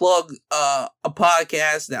plug a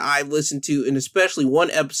podcast that I've listened to, and especially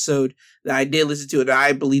one episode that I did listen to, and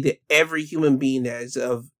I believe that every human being that is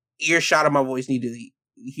of earshot of my voice need to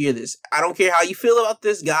hear this. I don't care how you feel about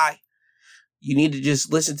this guy. You need to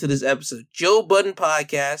just listen to this episode. Joe Budden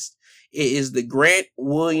podcast. It is the Grant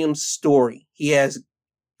Williams story. He has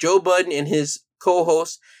Joe Budden and his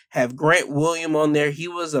co-host have Grant Williams on there. He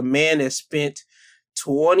was a man that spent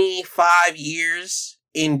 25 years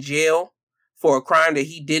in jail for a crime that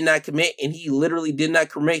he did not commit, and he literally did not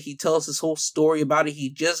commit. He tells his whole story about it.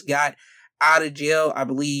 He just got out of jail, I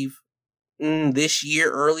believe, early this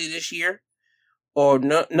year. Or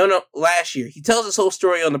no, last year. He tells his whole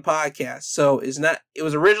story on the podcast. So it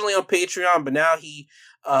was originally on Patreon, but now he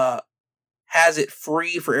has it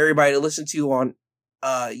free for everybody to listen to on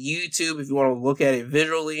YouTube if you want to look at it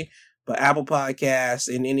visually. But Apple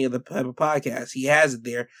Podcasts and any other type of podcast, he has it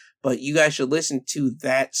there. But you guys should listen to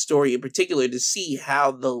that story in particular to see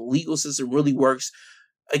how the legal system really works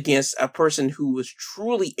against a person who was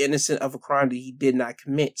truly innocent of a crime that he did not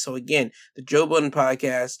commit. So again, the Joe Budden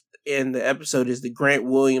podcast, and the episode is the Grant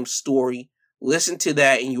Williams story. Listen to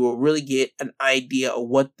that and you will really get an idea of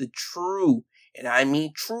what the true, and I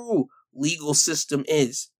mean true, legal system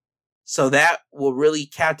is. So that will really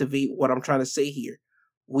captivate what I'm trying to say here.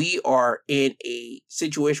 We are in a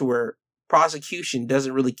situation where prosecution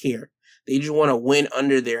doesn't really care. They just want to win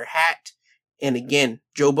under their hat. And again,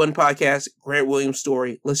 Joe Budden podcast, Grant Williams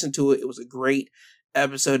story. Listen to it. It was a great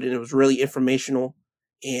episode and it was really informational.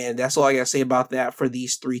 And that's all I got to say about that for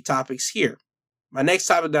these three topics here. My next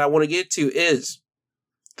topic that I want to get to is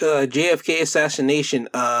the JFK assassination.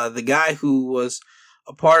 The guy who was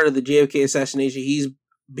a part of the JFK assassination, he's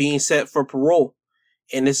being set for parole.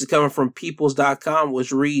 And this is coming from Peoples.com,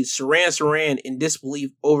 which reads, Sirhan in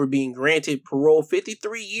disbelief over being granted parole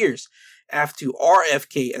 53 years after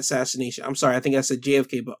RFK assassination. I'm sorry, I think I said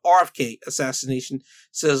JFK, but RFK assassination,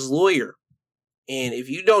 says lawyer. And if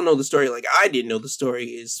you don't know the story, like I didn't know the story,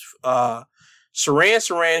 is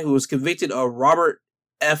Sirhan, who was convicted of Robert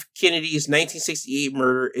F. Kennedy's 1968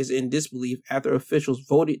 murder, is in disbelief after officials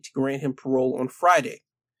voted to grant him parole on Friday.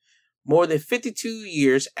 More than 52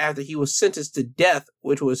 years after he was sentenced to death,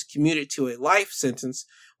 which was commuted to a life sentence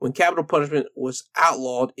when capital punishment was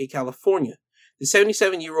outlawed in California. The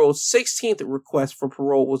 77-year-old's 16th request for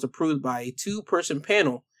parole was approved by a two-person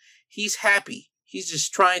panel. He's happy. He's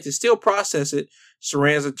just trying to still process it,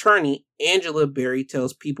 Sirhan's attorney, Angela Berry,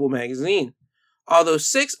 tells People magazine. Although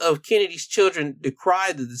 6 of Kennedy's children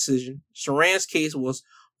decried the decision, Sirhan's case was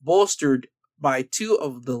bolstered by 2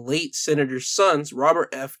 of the late senator's sons, Robert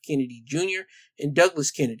F. Kennedy Jr. and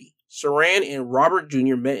Douglas Kennedy. Sirhan and Robert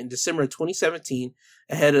Jr. met in December 2017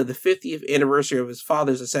 ahead of the 50th anniversary of his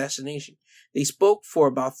father's assassination. They spoke for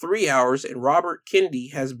about 3 hours, and Robert Kennedy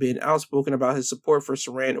has been outspoken about his support for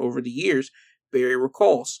Sirhan over the years, Berry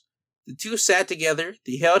recalls. The two sat together,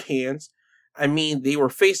 they held hands. They were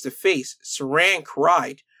face to face. Sirhan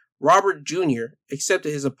cried. Robert Jr.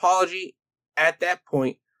 accepted his apology. At that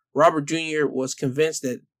point, Robert Jr. was convinced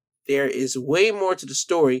that there is way more to the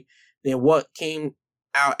story than what came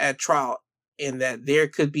out at trial, and that there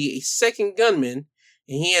could be a second gunman,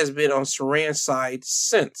 and he has been on Saran's side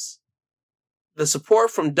since. The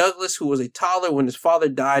support from Douglas, who was a toddler when his father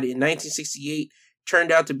died in 1968,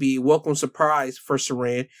 turned out to be a welcome surprise for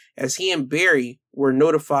Saran, as he and Barry were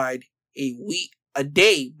notified a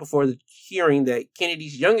day before the hearing that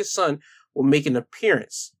Kennedy's youngest son will make an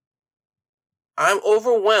appearance. I'm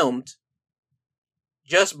overwhelmed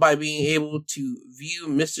just by being able to view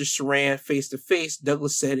Mr. Saran face to face,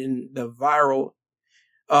 Douglas said in the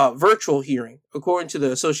virtual hearing. According to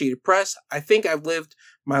the Associated Press, I think I've lived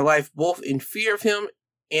my life both in fear of him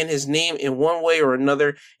and his name in one way or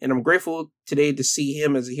another, and I'm grateful today to see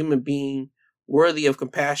him as a human being worthy of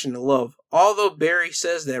compassion and love. Although Barry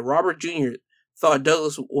says that Robert Jr. thought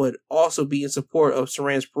Douglas would also be in support of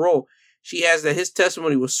Saran's parole, she adds that his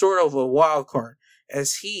testimony was sort of a wild card,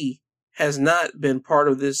 as he has not been part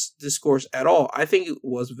of this discourse at all. I think it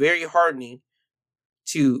was very heartening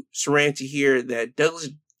to Saran to hear that Douglas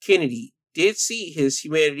Kennedy did see his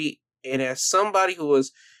humanity, and as somebody who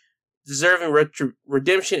was deserving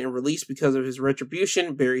redemption and release because of his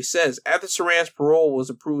retribution, Barry says. After Saran's parole was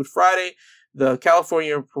approved Friday, the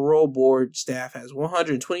California Parole Board staff has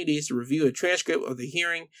 120 days to review a transcript of the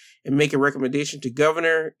hearing and make a recommendation to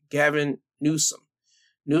Governor Gavin Newsom.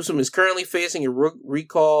 Newsom is currently facing a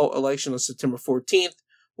recall election on September 14th.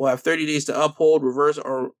 Will have 30 days to uphold, reverse,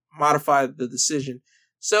 or modify the decision.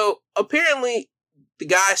 So apparently, the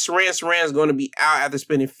guy Saran is going to be out after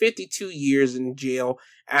spending 52 years in jail,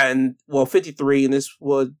 53, and this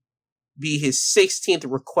would be his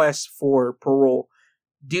 16th request for parole.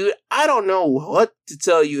 Dude, I don't know what to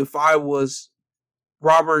tell you if I was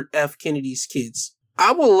Robert F. Kennedy's kids.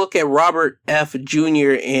 I will look at Robert F.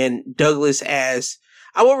 Jr. and Douglas as,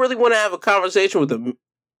 I would really want to have a conversation with them.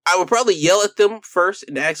 I would probably yell at them first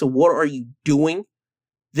and ask them, what are you doing?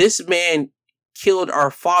 This man killed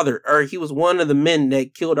our father, or he was one of the men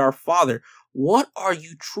that killed our father. What are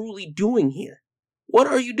you truly doing here? What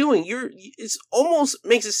are you doing? It's almost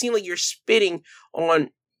makes it seem like you're spitting on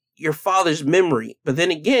your father's memory. But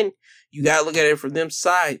then again, you gotta look at it from them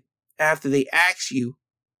side. After they ask you,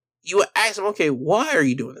 you would ask them, okay, why are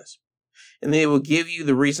you doing this? And they will give you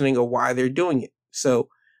the reasoning of why they're doing it. So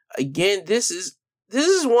again, this is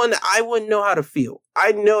one that I wouldn't know how to feel.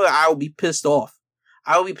 I know that I would be pissed off.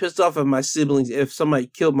 I would be pissed off at my siblings if somebody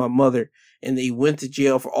killed my mother and they went to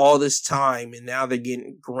jail for all this time and now they're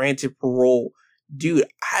getting granted parole. Dude,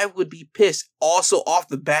 I would be pissed. Also, off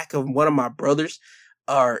the back of one of my brothers,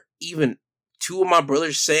 or even two of my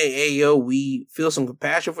brothers saying, hey, yo, we feel some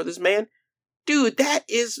compassion for this man. Dude, that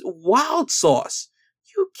is wild sauce.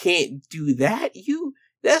 You can't do that.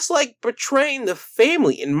 That's like betraying the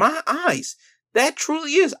family in my eyes. That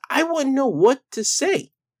truly is. I wouldn't know what to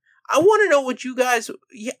say. I want to know what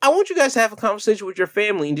I want you guys to have a conversation with your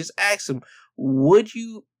family and just ask them, would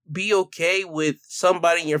you be okay with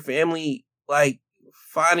somebody in your family, like,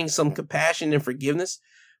 finding some compassion and forgiveness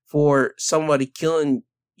for somebody killing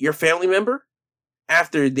your family member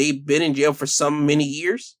after they've been in jail for so many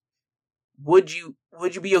years? Would you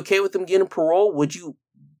be okay with them getting parole? Would you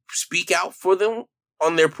speak out for them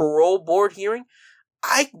on their parole board hearing?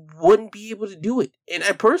 I wouldn't be able to do it. And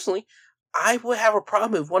I would have a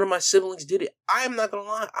problem if one of my siblings did it. I am not going to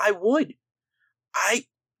lie. I would.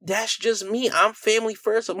 That's just me. I'm family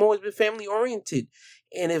first. I've always been family oriented.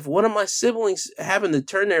 And if one of my siblings happen to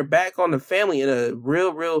turn their back on the family in a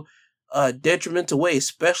real detrimental way,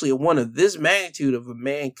 especially one of this magnitude of a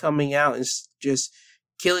man coming out and just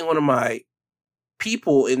killing one of my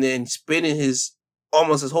people and then spending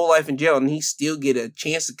almost his whole life in jail and he still get a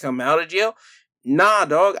chance to come out of jail. Nah,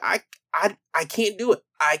 dog. I can't do it.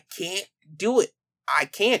 I can't do it. I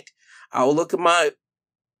can't. I will look at my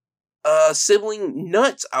sibling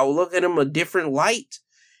nuts. I will look at him a different light.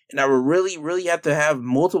 And I would really, really have to have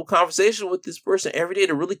multiple conversations with this person every day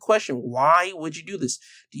to really question, why would you do this?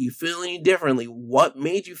 Do you feel any differently? What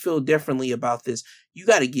made you feel differently about this? You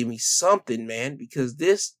got to give me something, man, because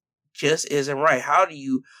this just isn't right. How do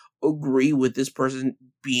you agree with this person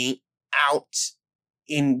being out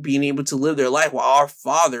and being able to live their life while our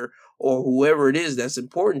father or whoever it is that's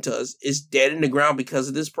important to us is dead in the ground because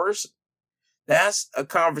of this person? That's a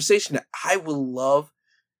conversation that I would love,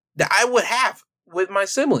 that I would have with my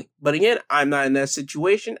sibling. But again, I'm not in that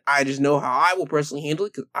situation. I just know how I will personally handle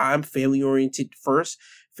it because I'm family oriented first.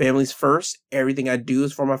 Family's first. Everything I do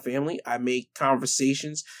is for my family. I make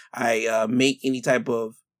conversations. I make any type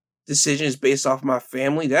of decisions based off my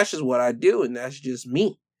family. That's just what I do, and that's just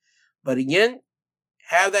me. But again,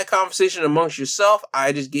 have that conversation amongst yourself.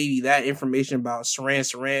 I just gave you that information about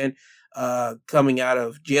Saran coming out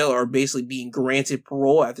of jail, or basically being granted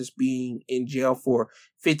parole after being in jail for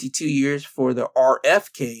 52 years for the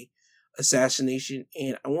RFK assassination.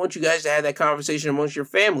 And I want you guys to have that conversation amongst your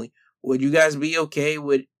family. Would you guys be okay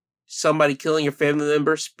with somebody killing your family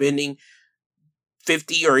member, spending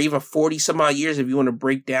 50 or even 40 some odd years, if you want to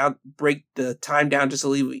break the time down just to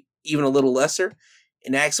leave even a little lesser,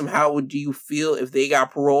 and ask them how would you feel if they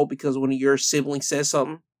got parole because one of your siblings says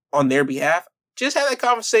something on their behalf? Just have that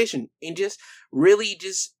conversation and just really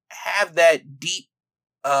just have that deep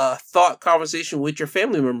thought conversation with your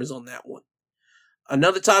family members on that one.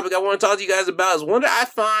 Another topic I want to talk to you guys about is one that I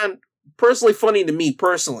find personally funny to me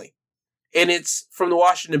personally. And it's from the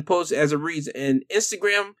Washington Post as it reads. An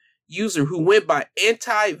Instagram user who went by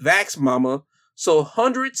Anti-Vax Mama sold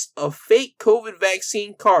hundreds of fake COVID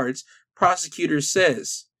vaccine cards, prosecutor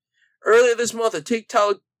says. Earlier this month, a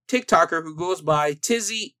TikToker who goes by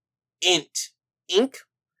Tizzy Inc.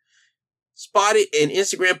 spotted an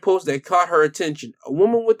Instagram post that caught her attention. A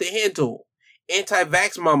woman with the handle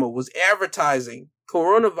Anti-Vax Mama was advertising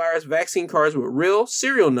coronavirus vaccine cards with real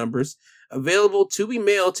serial numbers available to be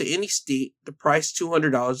mailed to any state, the price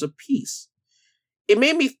 $200 a piece. It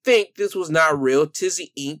made me think this was not real.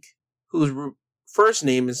 Tizzy Inc., whose first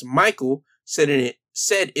name is Michael, said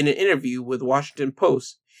in an interview with Washington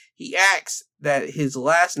Post. He asks that his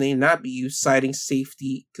last name not be used, citing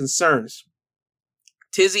safety concerns.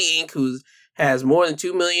 Tizzy Inc., who has more than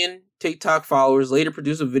 2 million TikTok followers, later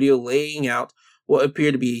produced a video laying out what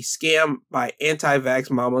appeared to be a scam by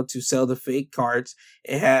Anti-Vax Mama to sell the fake cards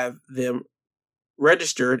and have them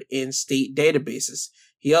registered in state databases.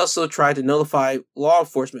 He also tried to notify law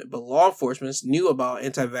enforcement, but law enforcement knew about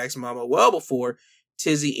Anti-Vax Mama well before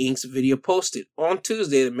Tizzy Inc.'s video posted. On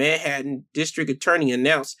Tuesday, the Manhattan District Attorney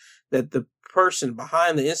announced that the person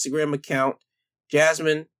behind the Instagram account,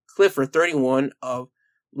 Jasmine Clifford, 31, of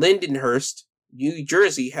Lindenhurst, New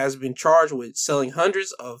Jersey, has been charged with selling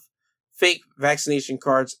hundreds of fake vaccination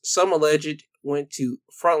cards. Some alleged went to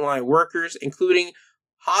frontline workers, including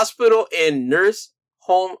hospital and nurse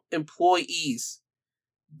home employees.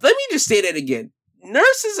 Let me just say that again.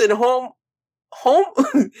 Nurses and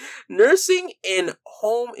nursing and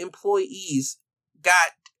home employees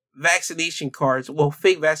got vaccination cards,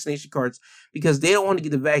 fake vaccination cards, because they don't want to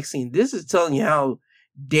get the vaccine. This is telling you how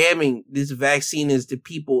damning this vaccine is to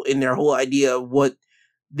people in their whole idea of what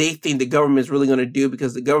they think the government is really going to do,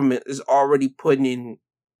 because the government is already putting in,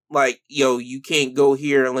 like, you can't go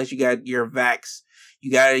here unless you got your vax.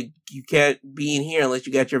 You can't be in here unless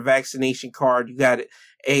you got your vaccination card. You got it.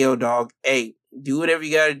 Ayo, dog. Hey, do whatever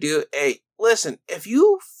you got to do. Hey, listen, if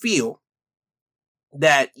you feel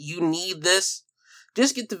that you need this,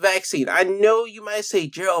 just get the vaccine. I know you might say,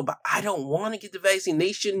 Gerald, but I don't want to get the vaccine.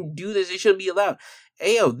 They shouldn't do this. They shouldn't be allowed.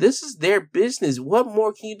 Ayo, this is their business. What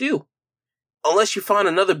more can you do? Unless you find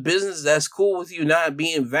another business that's cool with you not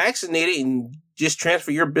being vaccinated and just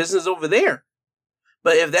transfer your business over there.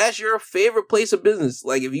 But if that's your favorite place of business,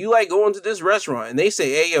 like if you like going to this restaurant and they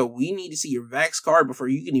say, hey, yo, we need to see your vax card before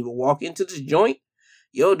you can even walk into this joint.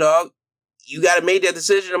 Yo, dog, you got to make that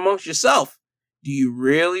decision amongst yourself. Do you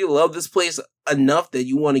really love this place enough that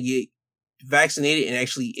you want to get vaccinated and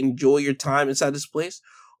actually enjoy your time inside this place?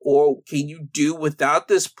 Or can you do without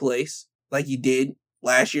this place like you did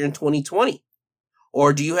last year in 2020?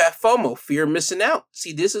 Or do you have FOMO, fear of missing out?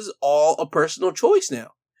 See, this is all a personal choice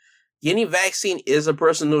now. Getting vaccine is a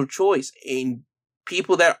personal choice, and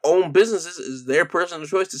people that own businesses is their personal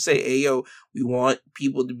choice to say, hey, yo, we want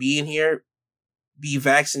people to be in here, be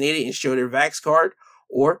vaccinated and show their vax card,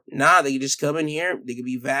 or they can just come in here, they can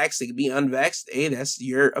be vaxxed, they can be unvaxxed. Hey, that's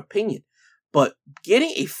your opinion. But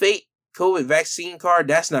getting a fake COVID vaccine card,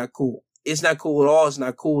 that's not cool. It's not cool at all. It's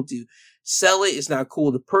not cool to sell it. It's not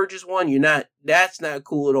cool to purchase one. That's not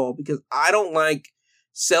cool at all, because I don't like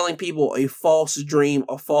selling people a false dream,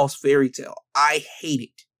 a false fairy tale. I hate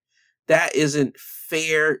it. That isn't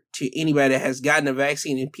fair to anybody that has gotten a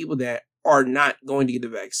vaccine and people that are not going to get the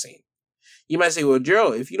vaccine. You might say, well,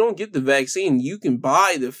 Gerald, if you don't get the vaccine, you can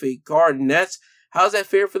buy the fake card, and how's that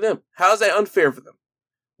fair for them? How's that unfair for them?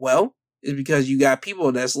 Well, it's because you got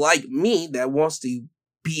people that's like me that wants to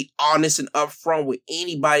be honest and upfront with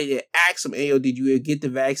anybody that asks them, hey, yo, did you get the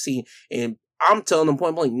vaccine? And I'm telling them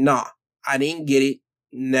point blank, nah, I didn't get it.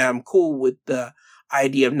 Now I'm cool with the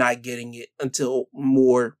idea of not getting it until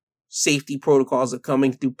more safety protocols are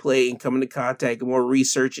coming to play and coming to contact, and more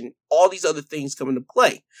research and all these other things come into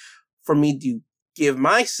play for me to give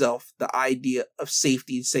myself the idea of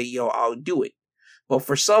safety and say, yo, I'll do it. But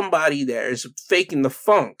for somebody that is faking the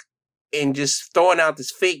funk and just throwing out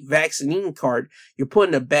this fake vaccine card, you're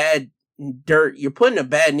putting a bad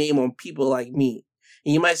name on people like me.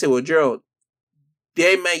 And you might say, well, Gerald,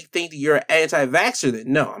 they may think that you're an anti-vaxxer.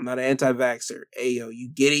 Then no, I'm not an anti-vaxxer. Hey, yo, you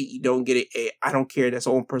get it, you don't get it. Hey, I don't care. That's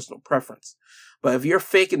own personal preference. But if you're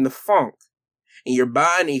faking the funk and you're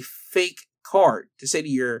buying a fake card to say that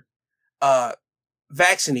you're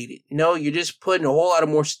vaccinated, no, you're just putting a whole lot of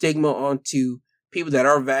more stigma onto people that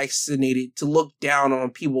are vaccinated to look down on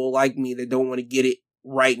people like me that don't want to get it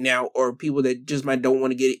right now, or people that just might don't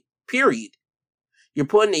want to get it, period. You're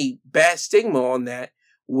putting a bad stigma on that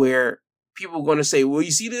where people are going to say, well, you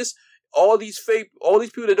see this? All these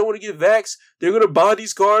people that don't want to get vaxxed, they're going to buy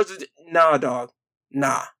these cards. Nah, dog.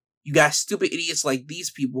 Nah. You got stupid idiots like these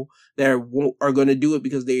people that are going to do it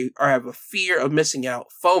because they have a fear of missing out.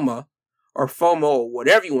 FOMO or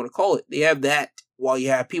whatever you want to call it. They have that, while you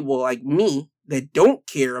have people like me that don't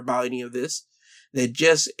care about any of this. That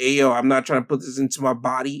just, hey, yo, I'm not trying to put this into my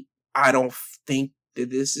body. I don't think that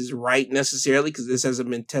this is right necessarily because this hasn't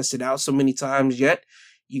been tested out so many times yet.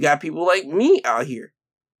 You got people like me out here.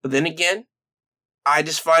 But then again, I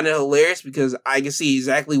just find it hilarious because I can see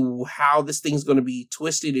exactly how this thing's going to be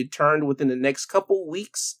twisted and turned within the next couple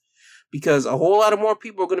weeks. Because a whole lot of more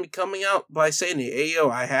people are going to be coming out by saying, hey, yo,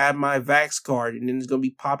 I have my vax card. And then it's going to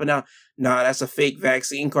be popping out. Nah, that's a fake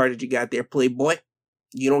vaccine card that you got there, playboy.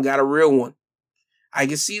 You don't got a real one. I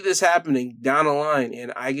can see this happening down the line,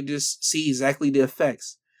 and I can just see exactly the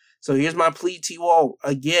effects. So here's my plea to you all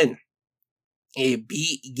again. Hey,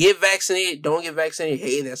 get vaccinated, don't get vaccinated.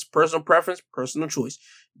 Hey, that's personal preference, personal choice.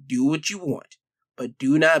 Do what you want. But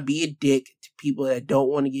do not be a dick to people that don't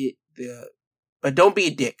want to get but don't be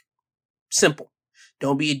a dick. Simple.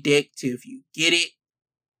 Don't be a dick to, if you get it,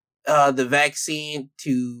 the vaccine,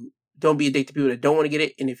 don't be a dick to people that don't want to get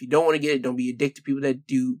it. And if you don't want to get it, don't be a dick to people that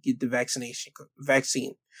do get the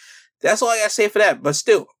vaccine. That's all I got to say for that. But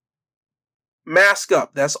still, mask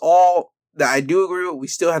up. That's all that I do agree with. We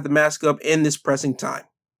still have to mask up in this pressing time.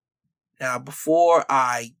 Now, before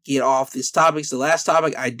I get off this topic, the last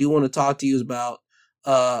topic I do want to talk to you is about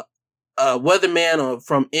a weatherman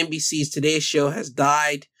from NBC's Today Show has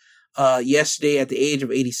died yesterday at the age of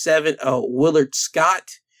 87. Willard Scott.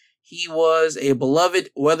 He was a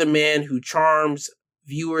beloved weatherman who charms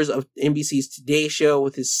viewers of NBC's Today Show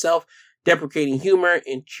with his self-deprecating humor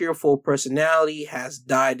and cheerful personality, has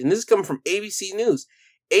died. And this is coming from ABC News.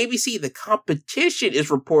 ABC, the competition, is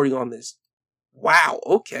reporting on this. Wow,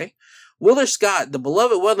 okay. Willard Scott, the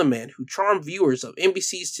beloved weatherman who charmed viewers of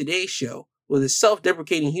NBC's Today Show with his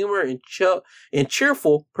self-deprecating humor and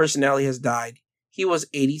cheerful personality, has died. He was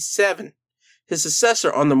 87. His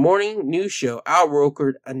successor on the morning news show, Al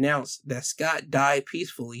Roker, announced that Scott died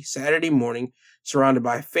peacefully Saturday morning, surrounded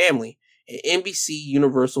by family. An NBC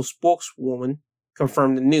Universal spokeswoman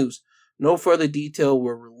confirmed the news. No further details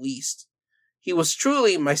were released. He was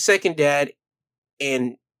truly my second dad,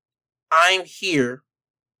 and I'm here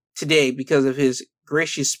today because of his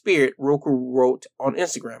gracious spirit, Roker wrote on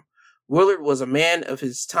Instagram. Willard was a man of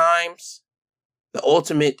his times, the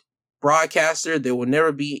ultimate broadcaster. There will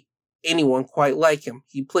never be anyone quite like him.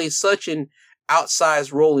 He played such an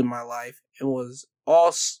outsized role in my life and was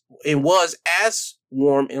as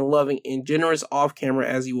warm and loving and generous off camera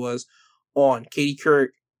as he was on, Katie Couric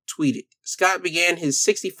tweeted. Scott began his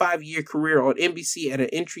 65-year career on NBC at an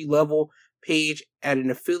entry-level page at an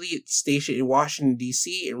affiliate station in Washington,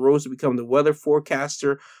 D.C., and rose to become the weather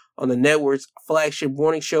forecaster on the network's flagship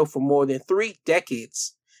morning show for more than 3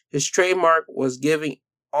 decades. His trademark was giving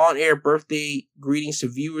on-air birthday greetings to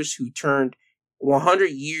viewers who turned 100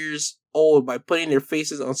 years old by putting their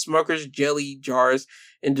faces on Smucker's jelly jars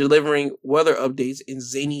and delivering weather updates in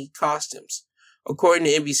zany costumes. According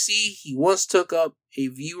to NBC, he once took up a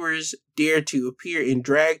viewer's dare to appear in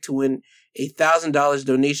drag to win a $1,000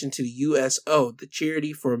 donation to the USO, the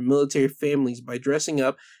charity for military families, by dressing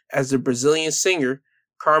up as the Brazilian singer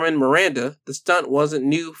Carmen Miranda. The stunt wasn't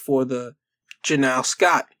new for the Janelle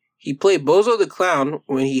Scott. He played Bozo the Clown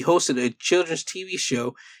when he hosted a children's TV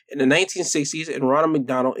show in the 1960s and Ronald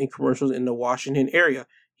McDonald in commercials in the Washington area.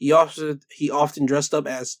 He often dressed up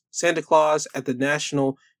as Santa Claus at the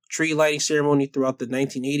National Tree Lighting Ceremony throughout the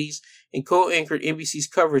 1980s and co-anchored NBC's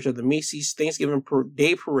coverage of the Macy's Thanksgiving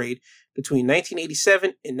Day Parade between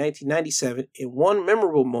 1987 and 1997. In one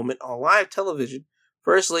memorable moment on live television,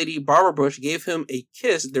 First Lady Barbara Bush gave him a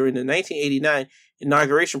kiss during the 1989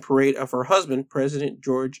 inauguration parade of her husband, President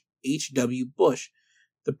George H.W. Bush.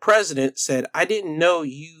 The president said, "I didn't know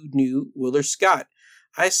you knew Willard Scott."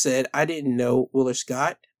 I said, "I didn't know Willard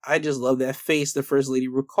Scott. I just love that face," the First Lady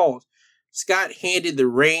recalled. Scott handed the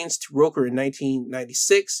reins to Roker in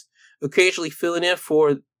 1996, occasionally filling in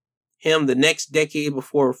for him the next decade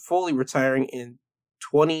before fully retiring in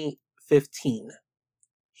 2015.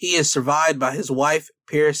 He is survived by his wife,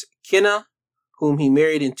 Paris Kenna, whom he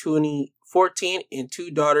married in 2014, and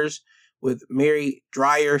 2 daughters with Mary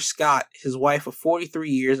Dreyer Scott, his wife of 43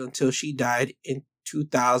 years until she died in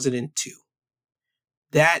 2002.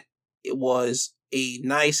 That was a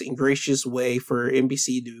nice and gracious way for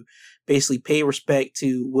NBC to basically pay respect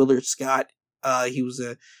to Willard Scott. I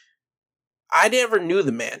never knew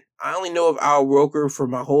the man. I only know of Al Roker for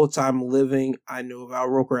my whole time living. I know of Al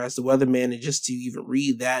Roker as the weatherman, and just to even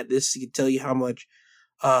read that, this can tell you how much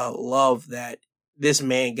love that this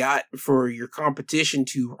man got for your competition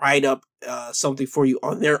to write up something for you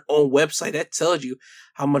on their own website. That tells you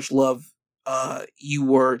how much love you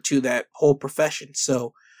were to that whole profession.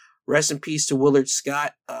 So rest in peace to Willard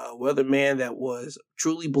Scott, a weatherman that was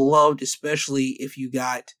truly beloved, especially if you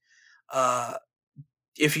got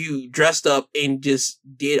if you dressed up and just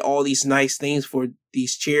did all these nice things for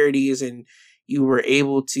these charities, and you were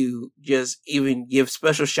able to just even give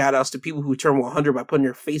special shout outs to people who turn 100 by putting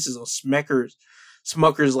their faces on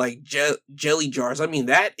Smuckers like jelly jars. I mean,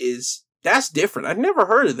 that's different. I've never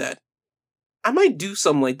heard of that. I might do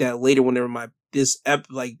something like that later whenever these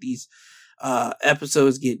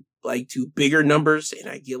episodes get like to bigger numbers and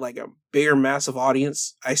I get like a bigger massive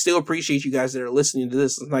audience. I still appreciate you guys that are listening to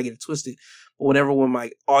this. Let's not get it twisted. But when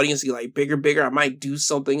my audience get like bigger, I might do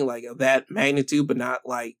something like of that magnitude, but not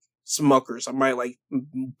like Smuckers. I might like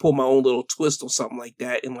pull my own little twist on something like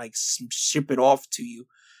that and like ship it off to you.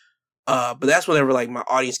 But that's whenever like my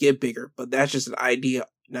audience get bigger. But that's just an idea.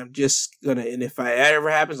 And I'm just gonna, and if that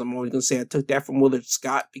ever happens, I'm always gonna say I took that from Willard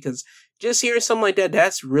Scott, because just hearing something like that,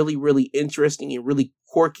 that's really, really interesting and really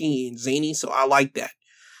quirky and zany. So I like that.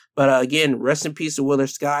 But again, rest in peace to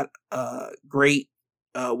Willard Scott. Great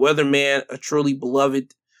weatherman, a truly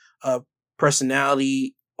beloved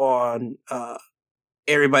personality on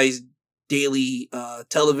everybody's daily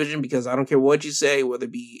television, because I don't care what you say, whether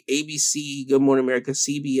it be ABC, Good Morning America,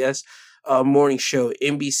 CBS morning show,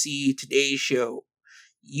 NBC, Today's Show,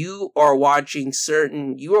 you are watching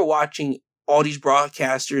all these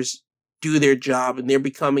broadcasters do their job, and they're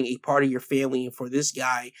becoming a part of your family. And for this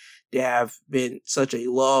guy to have been such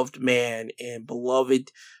a loved man and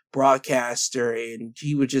beloved broadcaster, and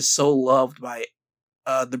he was just so loved by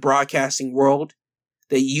the broadcasting world,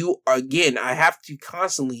 that you are, again, I have to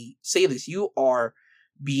constantly say this, you are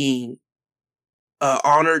being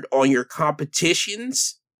honored on your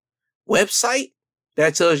competition's website.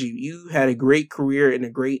 That tells you had a great career and a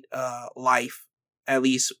great life, at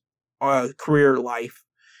least career life.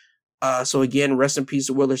 So again, rest in peace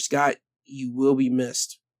to Willard Scott. You will be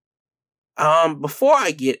missed. Before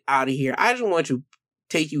I get out of here, I just want to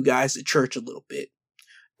take you guys to church a little bit,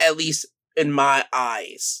 at least in my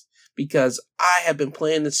eyes, because I have been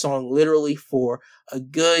playing this song literally for a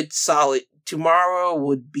good solid, tomorrow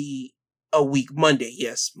would be a week, Monday,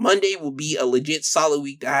 yes. Monday will be a legit solid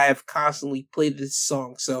week that I have constantly played this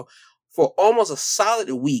song. So for almost a solid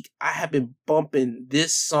week, I have been bumping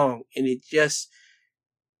this song, and it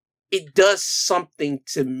does something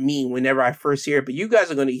to me whenever I first hear it. But you guys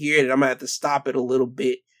are going to hear it, and I'm going to have to stop it a little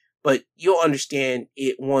bit, but you'll understand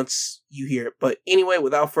it once you hear it. But anyway,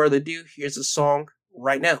 without further ado, here's the song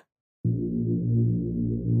right now.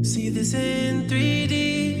 See this in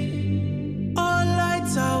 3D. All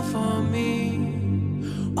lights out for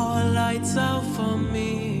me. All lights out for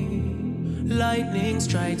me. Lightning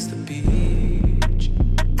strikes the beach.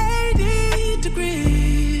 80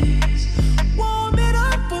 degrees. Warm it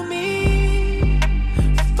up for me.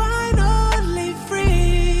 Finally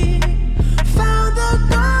free. Found the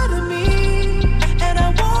God in me. And I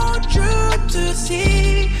want you to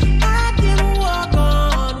see. I can walk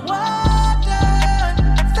on water.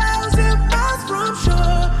 1,000 miles from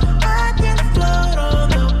shore. I can float on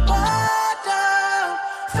the water.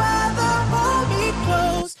 Father, hold me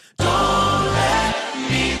close. Don't let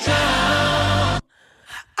me down.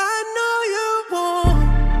 I know you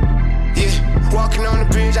won't. Yeah, walking on the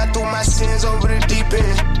bridge, I threw my sins over the deep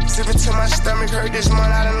end. Sipping till my stomach hurt this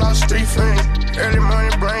month, I done lost 3 friends. Early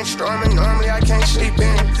morning brainstorming, normally I can't sleep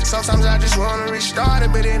in. Sometimes I just wanna restart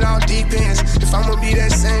it, but it all depends. If I'ma be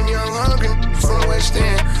that same young hungry from West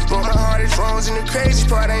End. But my heart is frozen, the crazy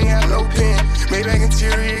part ain't have no pen. Maybach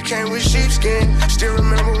interior came with sheepskin. Still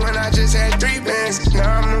remember when I just had 3 bands.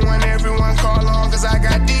 Now I'm the one everyone call on, cause I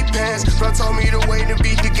got deep pants. Bro told me the way to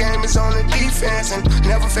beat the game is on the defense. And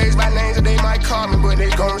never phased by names that they might call me, but they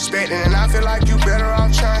gon' respect it. And I feel like you better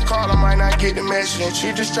off trying to call, I might not get the message. And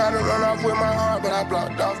she just tried to run off with my heart, but I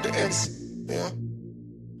blocked off the exit. Yeah.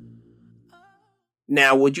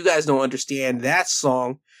 Now, what you guys don't understand, that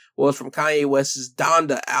song was from Kanye West's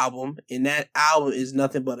Donda album, and that album is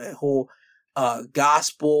nothing but a whole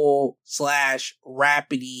gospel /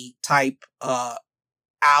 rapidy type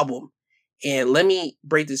album. And let me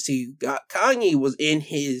break this to you. Kanye was in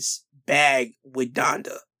his bag with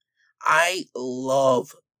Donda. I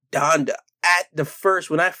love Donda.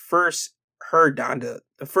 When I first heard Donda,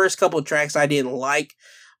 the first couple of tracks I didn't like,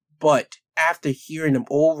 but after hearing them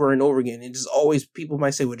over and over again, and just always people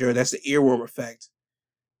might say, well, Jared, that's the earworm effect.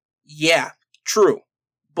 Yeah, true.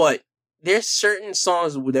 But there's certain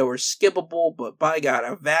songs that were skippable, but by God,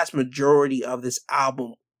 a vast majority of this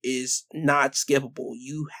album is not skippable.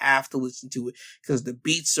 You have to listen to it because the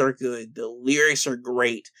beats are good, the lyrics are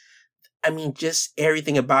great. I mean, just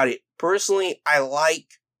everything about it. Personally, I like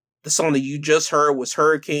the song that you just heard was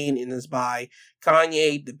Hurricane, and it's by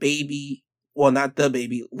Kanye, The Baby. Well, not The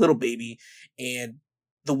Baby, Little Baby, and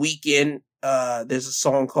The Weeknd. There's a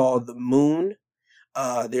song called The Moon.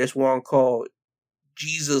 There's one called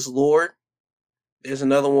Jesus Lord. There's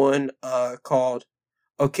another one called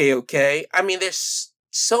Okay Okay. I mean, there's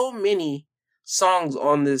so many songs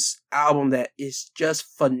on this album that is just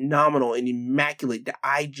phenomenal and immaculate that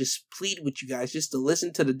I just plead with you guys just to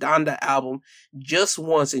listen to the Donda album just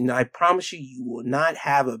once, and I promise you, you will not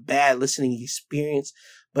have a bad listening experience.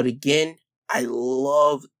 But again, I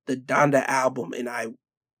love the Donda album, and I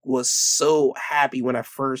was so happy when I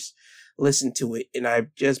first listened to it, and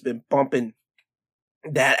I've just been bumping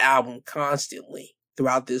that album constantly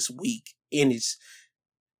throughout this week, and it's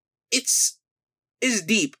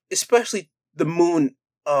deep, especially the Moon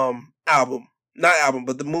but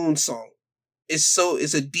the Moon song. It's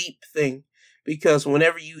a deep thing, because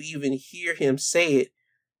whenever you even hear him say it,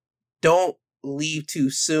 don't leave too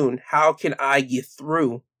soon, how can I get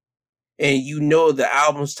through? And you know the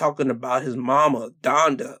album's talking about his mama,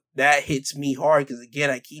 Donda. That hits me hard, because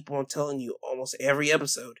again, I keep on telling you almost every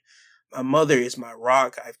episode, my mother is my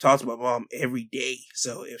rock. I've talked to my mom every day,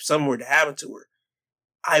 so if something were to happen to her,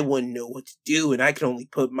 I wouldn't know what to do, and I can't even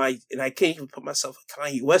put myself in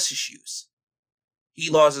Kanye West's shoes.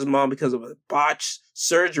 He lost his mom because of a botched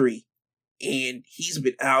surgery, and he's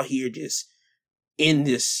been out here just in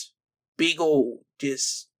this big old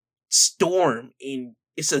just storm, and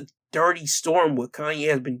it's a dirty storm what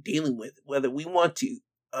Kanye has been dealing with, whether we want to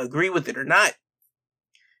agree with it or not.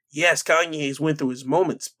 Yes, Kanye has went through his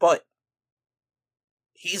moments, but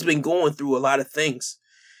he's been going through a lot of things.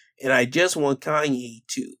 And I just want Kanye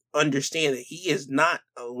to understand that he is not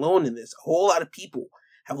alone in this. A whole lot of people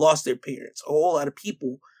have lost their parents. A whole lot of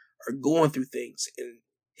people are going through things. And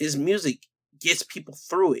his music gets people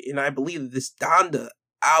through it. And I believe that this Donda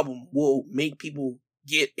album will make people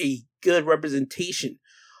get a good representation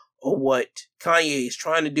of what Kanye is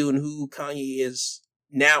trying to do and who Kanye is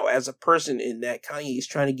now as a person, and that Kanye is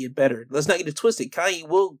trying to get better. Let's not get it twisted. Kanye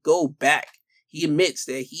will go back. He admits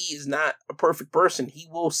that he is not a perfect person. He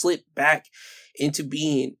will slip back into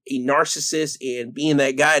being a narcissist and being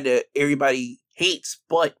that guy that everybody hates,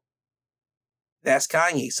 but that's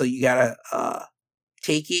Kanye. So you gotta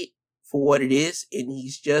take it for what it is, and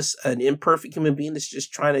he's just an imperfect human being that's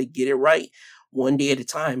just trying to get it right one day at a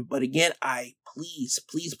time. But again, please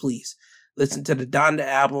listen to the Donda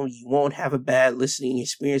album. You won't have a bad listening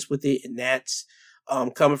experience with it, and that's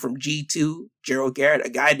coming from G2, Gerald Garrett, a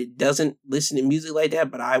guy that doesn't listen to music like that,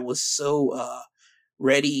 but I was so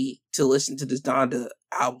ready to listen to this Donda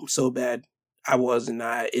album so bad. I was, and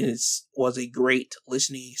it was a great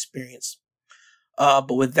listening experience.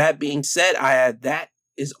 But with that being said, that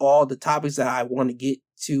is all the topics that I want to get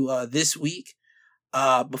to this week.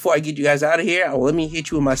 Before I get you guys out of here, let me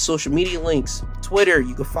hit you with my social media links. Twitter,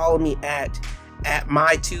 you can follow me at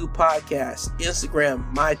My2Podcast. Instagram,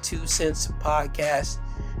 My2Cents Podcast.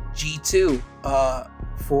 G2,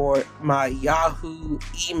 for my Yahoo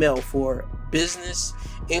email for business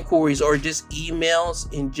inquiries or just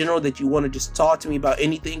emails in general that you want to just talk to me about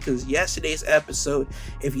anything. Because yesterday's episode,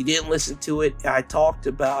 if you didn't listen to it, I talked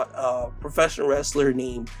about a professional wrestler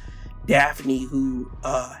named Daphne who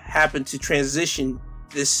happened to transition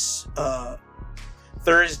this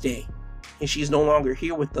Thursday, and she's no longer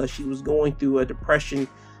here with us. She was going through a depression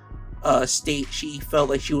state. She felt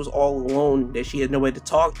like she was all alone, that she had nobody to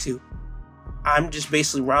talk to. I'm just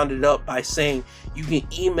basically rounded up by saying you can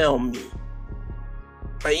email me.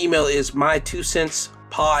 My email is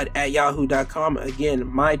my2centspod@yahoo.com. Again,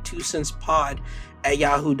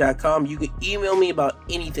 my2centspod@yahoo.com. You can email me about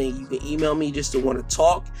anything. You can email me just to want to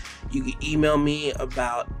talk. You can email me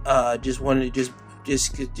about just wanting to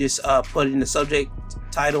just put in the subject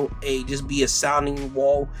title, just be a sounding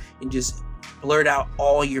wall and just blurt out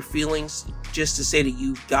all your feelings, just to say that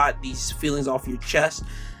you got these feelings off your chest.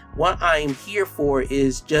 What I am here for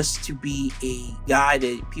is just to be a guy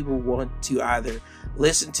that people want to either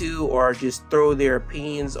listen to or just throw their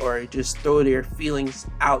opinions or just throw their feelings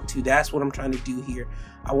out to. That's what I'm trying to do here.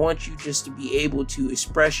 I want you just to be able to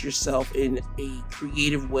express yourself in a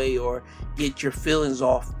creative way or get your feelings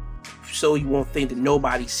off, so you won't think that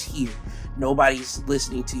nobody's here, nobody's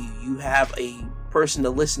listening to you. You have a person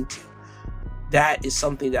to listen to. That is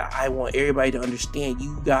something that I want everybody to understand.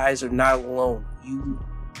 You guys are not alone. You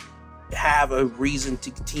have a reason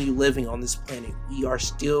to continue living on this planet. We are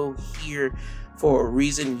still here for a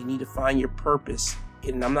reason. You need to find your purpose.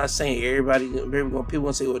 And I'm not saying everybody, people want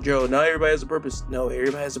to say, well, Joe, not everybody has a purpose. No,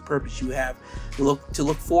 everybody has a purpose. You have to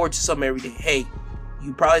look forward to something every day. Hey,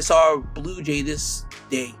 you probably saw a blue jay this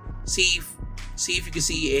day. See if you can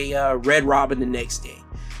see a red robin the next day.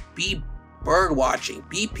 Be bird watching,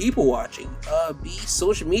 be people watching, be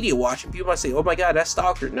social media watching. People might say, oh my God, that's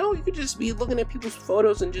stalker. No, you could just be looking at people's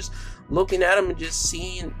photos and just looking at them and just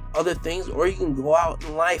seeing other things. Or you can go out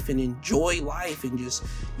in life and enjoy life and just,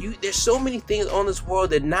 there's so many things on this world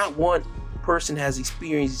that not one person has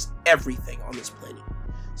experienced everything on this planet.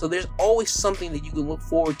 So there's always something that you can look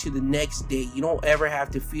forward to the next day. You don't ever have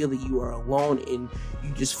to feel that you are alone and you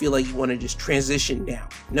just feel like you want to just transition down.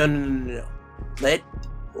 No. Let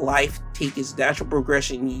life take its natural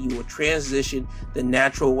progression. You will transition the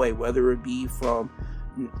natural way, whether it be from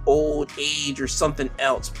old age or something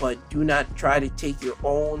else. But do not try to take your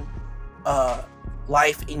own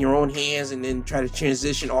life in your own hands and then try to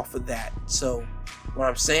transition off of that. So what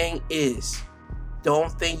I'm saying is,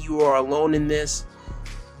 don't think you are alone in this.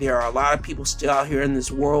 There are a lot of people still out here in this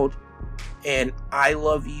world, and I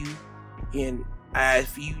love you. And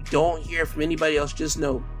if you don't hear from anybody else, just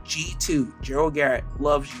know G2, Gerald Garrett,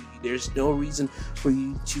 loves you. There's no reason for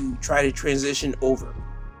you to try to transition over.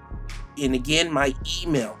 And again, my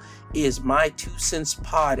email is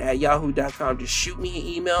my2centspod@yahoo.com. Just shoot me an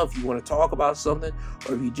email if you want to talk about something,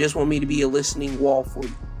 or if you just want me to be a listening wall for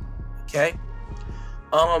you. Okay?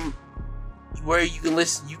 Where you can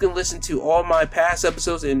listen to all my past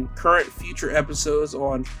episodes and current future episodes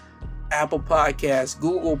on Apple Podcasts,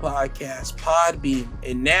 Google Podcasts, Podbean,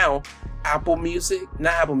 and now Amazon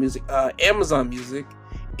Music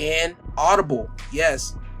and Audible.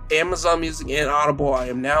 Yes, Amazon Music and Audible. I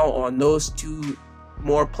am now on those two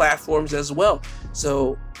more platforms as well.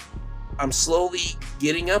 So I'm slowly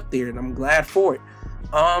getting up there, and I'm glad for it.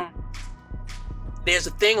 There's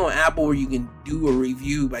a thing on Apple where you can do a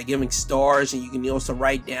review by giving stars, and you can also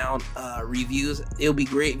write down reviews. It'll be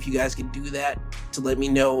great if you guys can do that to let me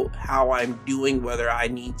know how I'm doing, whether I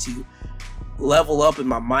need to level up in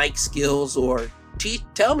my mic skills, or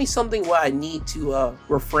tell me something where I need to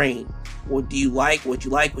refrain. What do you like, what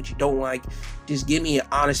you don't like? Just give me an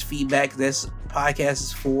honest feedback. This podcast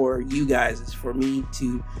is for you guys. It's for me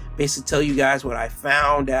to basically tell you guys what I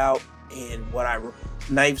found out and what I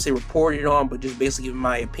not even say reported on, but just basically give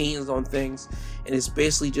my opinions on things. And it's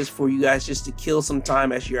basically just for you guys just to kill some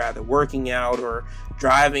time as you're either working out or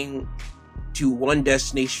driving to one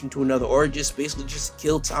destination to another, or just basically just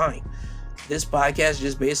kill time. This podcast is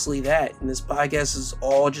just basically that, and this podcast is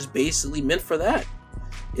all just basically meant for that.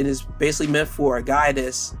 It is basically meant for a guy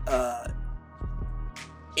that's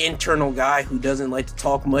internal guy who doesn't like to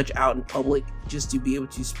talk much out in public, just to be able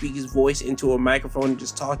to speak his voice into a microphone and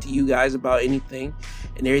just talk to you guys about anything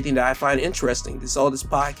and everything that I find interesting. This is all this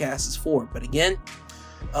podcast is for. But again,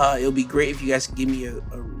 it'll be great if you guys can give me a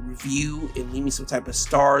review and leave me some type of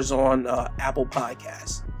stars on Apple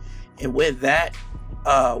Podcasts. And with that,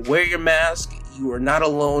 wear your mask. You are not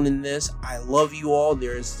alone in this. I love you all.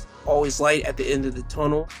 There's always light at the end of the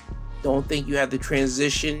tunnel. Don't think you have the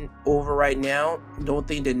transition over right now. Don't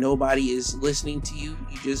think that nobody is listening to you.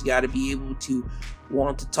 You just got to be able to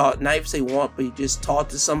want to talk. Not even say want, but you just talk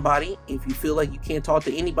to somebody. If you feel like you can't talk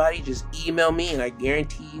to anybody, just email me, and I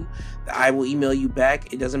guarantee you that I will email you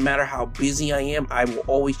back. It doesn't matter how busy I am. I will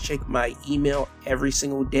always check my email every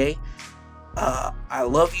single day. I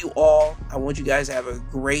love you all. I want you guys to have a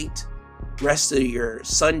great rest of your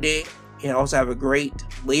Sunday, and also have a great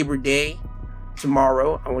Labor Day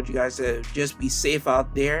tomorrow. I want you guys to just be safe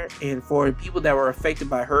out there. And for the people that were affected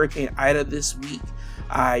by Hurricane Ida this week,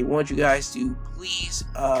 I want you guys to please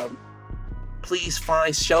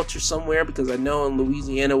find shelter somewhere, because I know in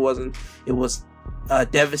Louisiana it was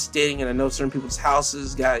devastating, and I know certain people's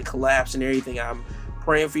houses got collapsed and everything. I'm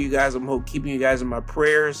praying for you guys. I'm keeping you guys in my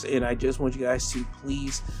prayers, and I just want you guys to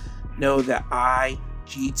please know that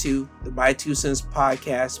G2, the My 2 Cents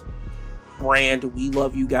podcast brand, we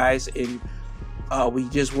love you guys, and we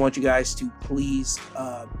just want you guys to please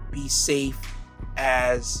be safe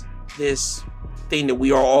as this thing that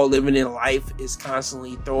we are all living in. Life is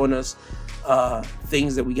constantly throwing us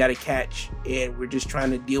things that we got to catch, and we're just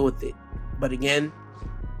trying to deal with it. But again,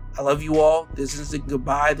 I love you all. This isn't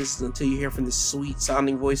goodbye. This is until you hear from this sweet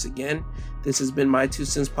sounding voice again. This has been my 2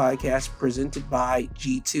 Cents Podcast presented by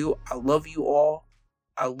G2. I love you all.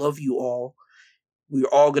 I love you all. We're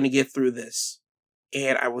all going to get through this.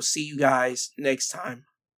 And I will see you guys next time.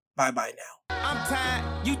 Bye-bye now. I'm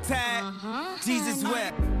tired, you tired, Jesus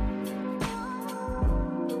wept.